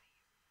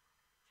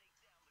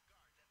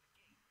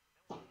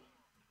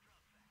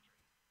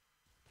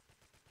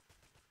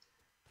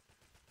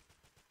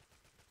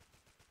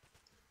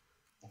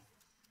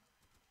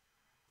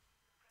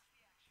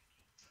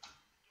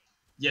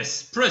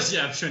 Yes, press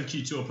the option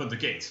key to open the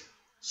gate.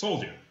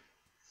 Soldier.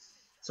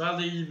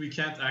 Sadly, we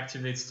can't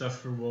activate stuff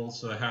through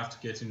walls, so I have to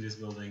get in this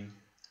building.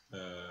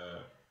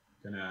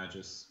 Gonna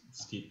just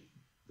keep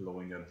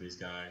blowing up this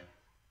guy,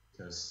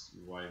 because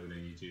why would I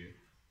need to?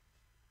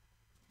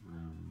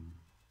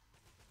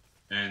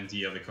 And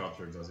the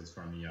helicopter does it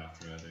for me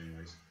after that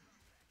anyways.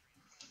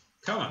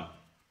 Come on!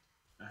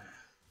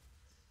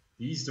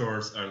 These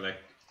doors are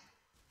like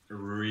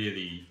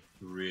really,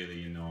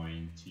 really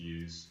annoying to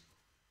use.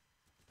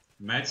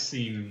 Might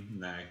seem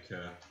like,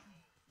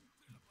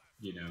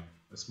 you know,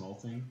 a small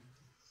thing,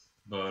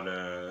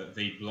 but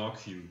they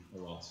block you a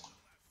lot.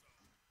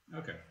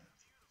 Okay.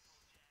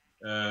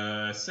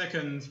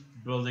 Second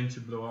building to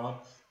blow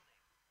up.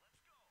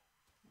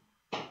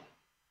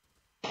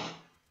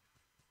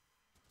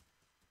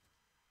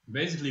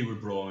 Basically, we're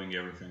blowing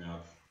everything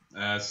up,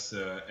 as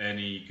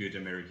any good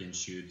American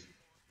should.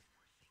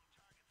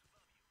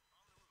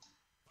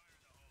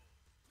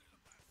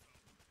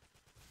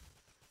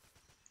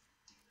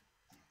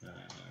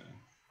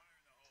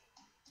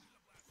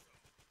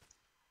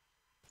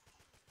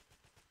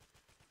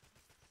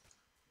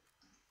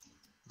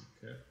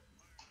 Okay.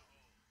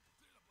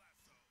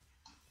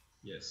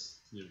 Yes,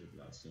 clear the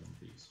blast zone,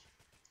 please.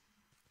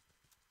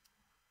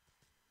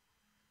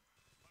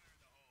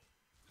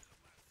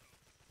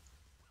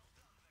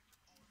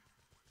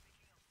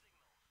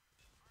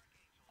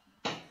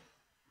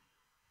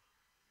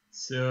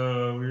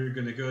 So we're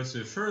gonna go to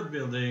the third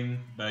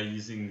building by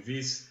using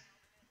this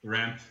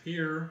ramp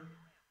here.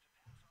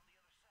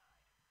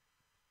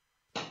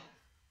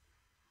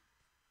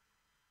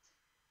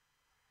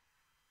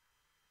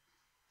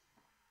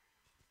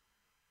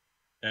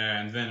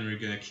 And then we're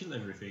gonna kill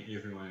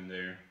everyone in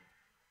there.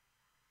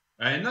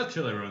 Not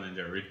kill everyone in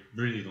there, we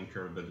really don't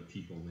care about the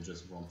people, we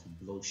just want to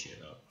blow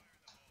shit up.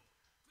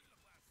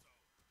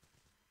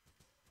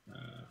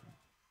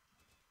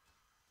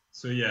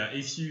 So yeah,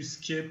 if you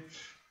skip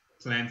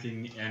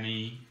planting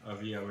any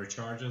of the other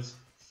charges,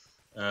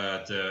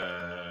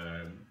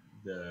 the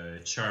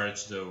charge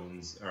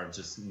zones are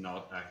just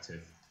not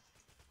active.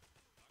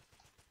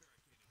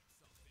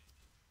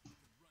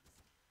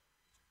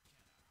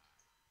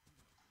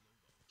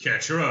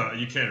 Can't run,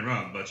 you can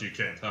run, but you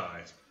can't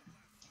hide.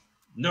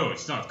 No,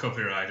 it's not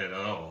copyrighted at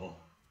all.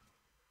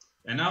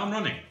 And now I'm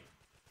running.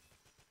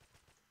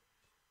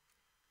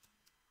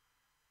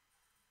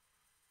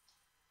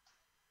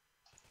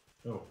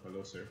 Oh,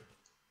 hello, sir.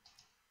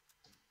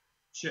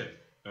 Shit,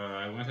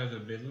 I went out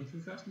of building too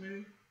fast,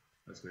 maybe?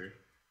 That's weird.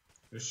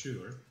 This should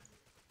work.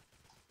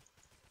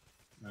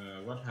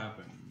 What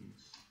happened?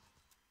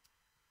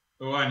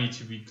 Oh, I need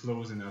to be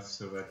close enough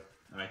so that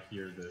I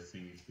hear the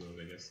thing explode,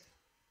 I guess.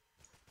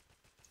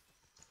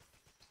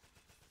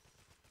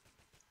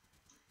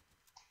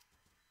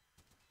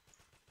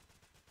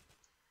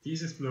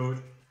 Please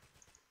explode.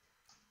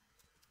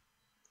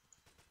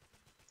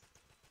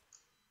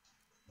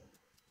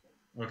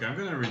 Okay, I'm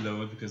gonna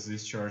reload because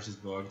this charge is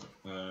bugged.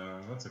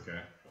 That's okay.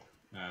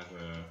 I have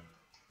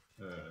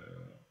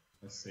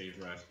a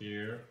save right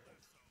here.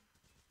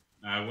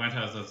 I went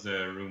out of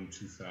the room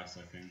too fast,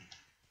 I think.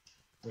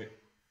 Wait,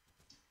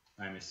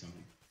 I missed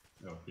something.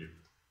 Oh, here.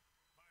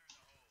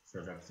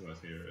 Forgot it was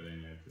here.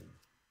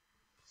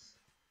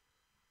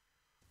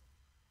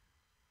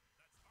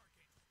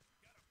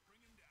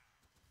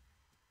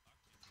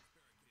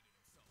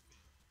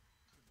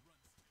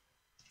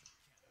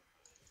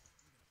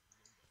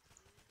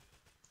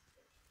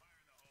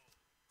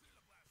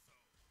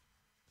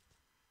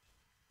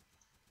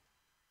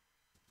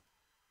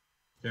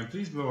 Can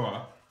please blow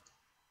up?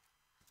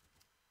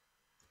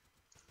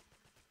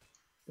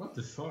 What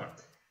the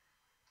fuck?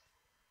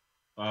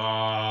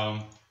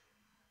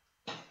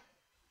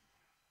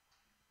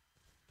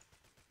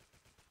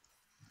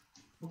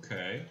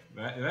 Okay,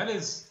 that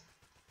is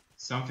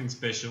something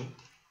special.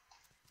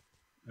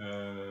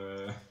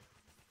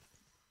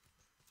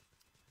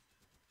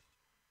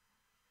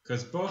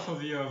 Because both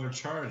of the other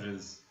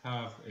charges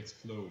have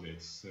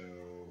exploded, so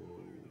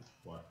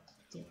what?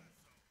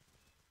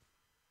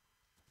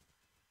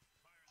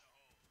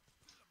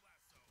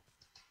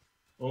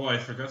 Oh, I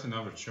forgot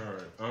another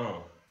charge.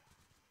 Oh,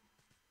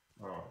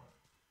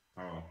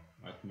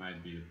 that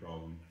might be the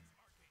problem.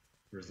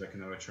 There's like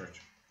another charge.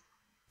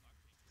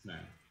 No.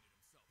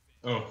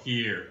 Oh,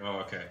 here. Oh,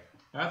 okay.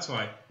 That's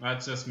why.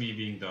 That's just me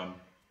being dumb.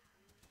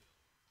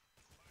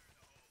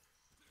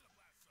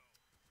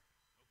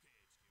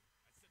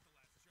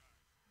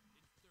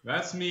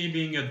 That's me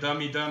being a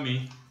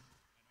dummy.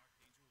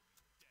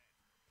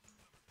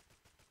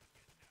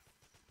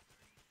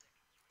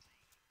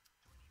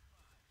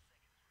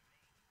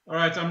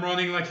 Alright, I'm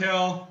running like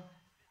hell.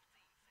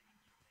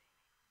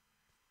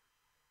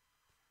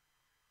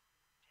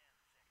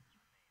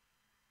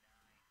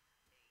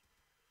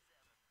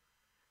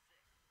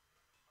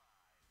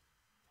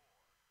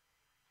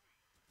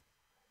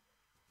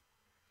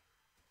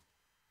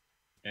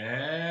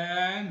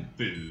 And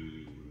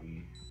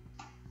boom.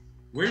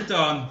 We're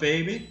done,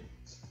 baby.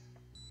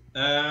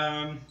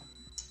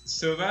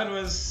 So that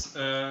was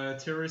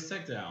Terrorist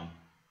Takedown.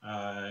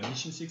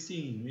 Mission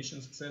 16,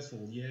 mission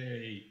successful,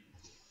 yay.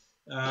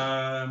 So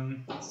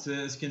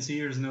as you can see,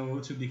 there's no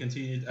to be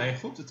continued. I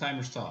hope the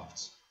timer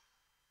stopped.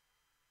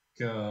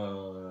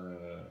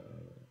 Timer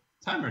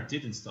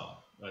didn't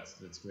stop.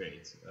 That's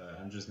great.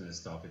 I'm just gonna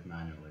stop it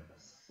manually.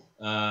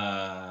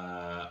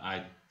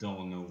 I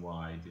don't know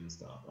why it didn't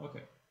stop.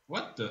 Okay.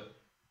 What the?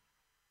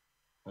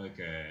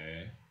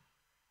 Okay.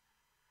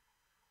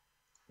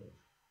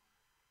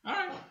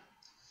 Alright.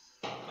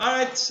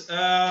 Alright.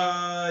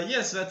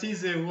 Yes, that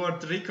is a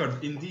world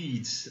record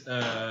indeed.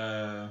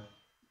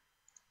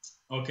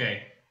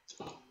 Okay.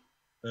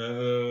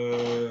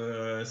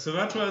 So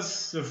that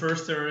was the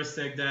first terrorist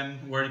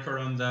takedown, world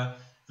record.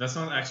 That's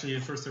not actually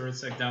the first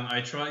terrorist takedown.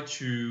 I tried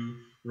to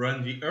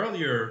run the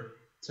earlier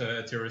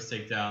terrorist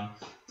takedown.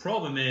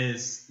 Problem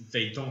is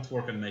they don't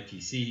work on my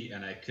PC,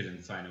 and I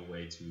couldn't find a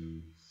way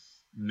to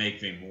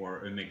make them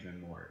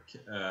work.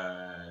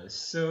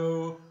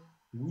 So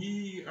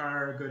we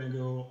are gonna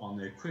go on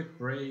a quick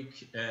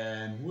break,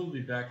 and we'll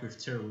be back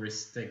with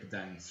terrorist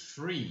takedown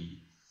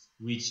 3,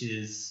 which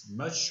is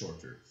much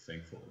shorter,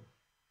 thankfully.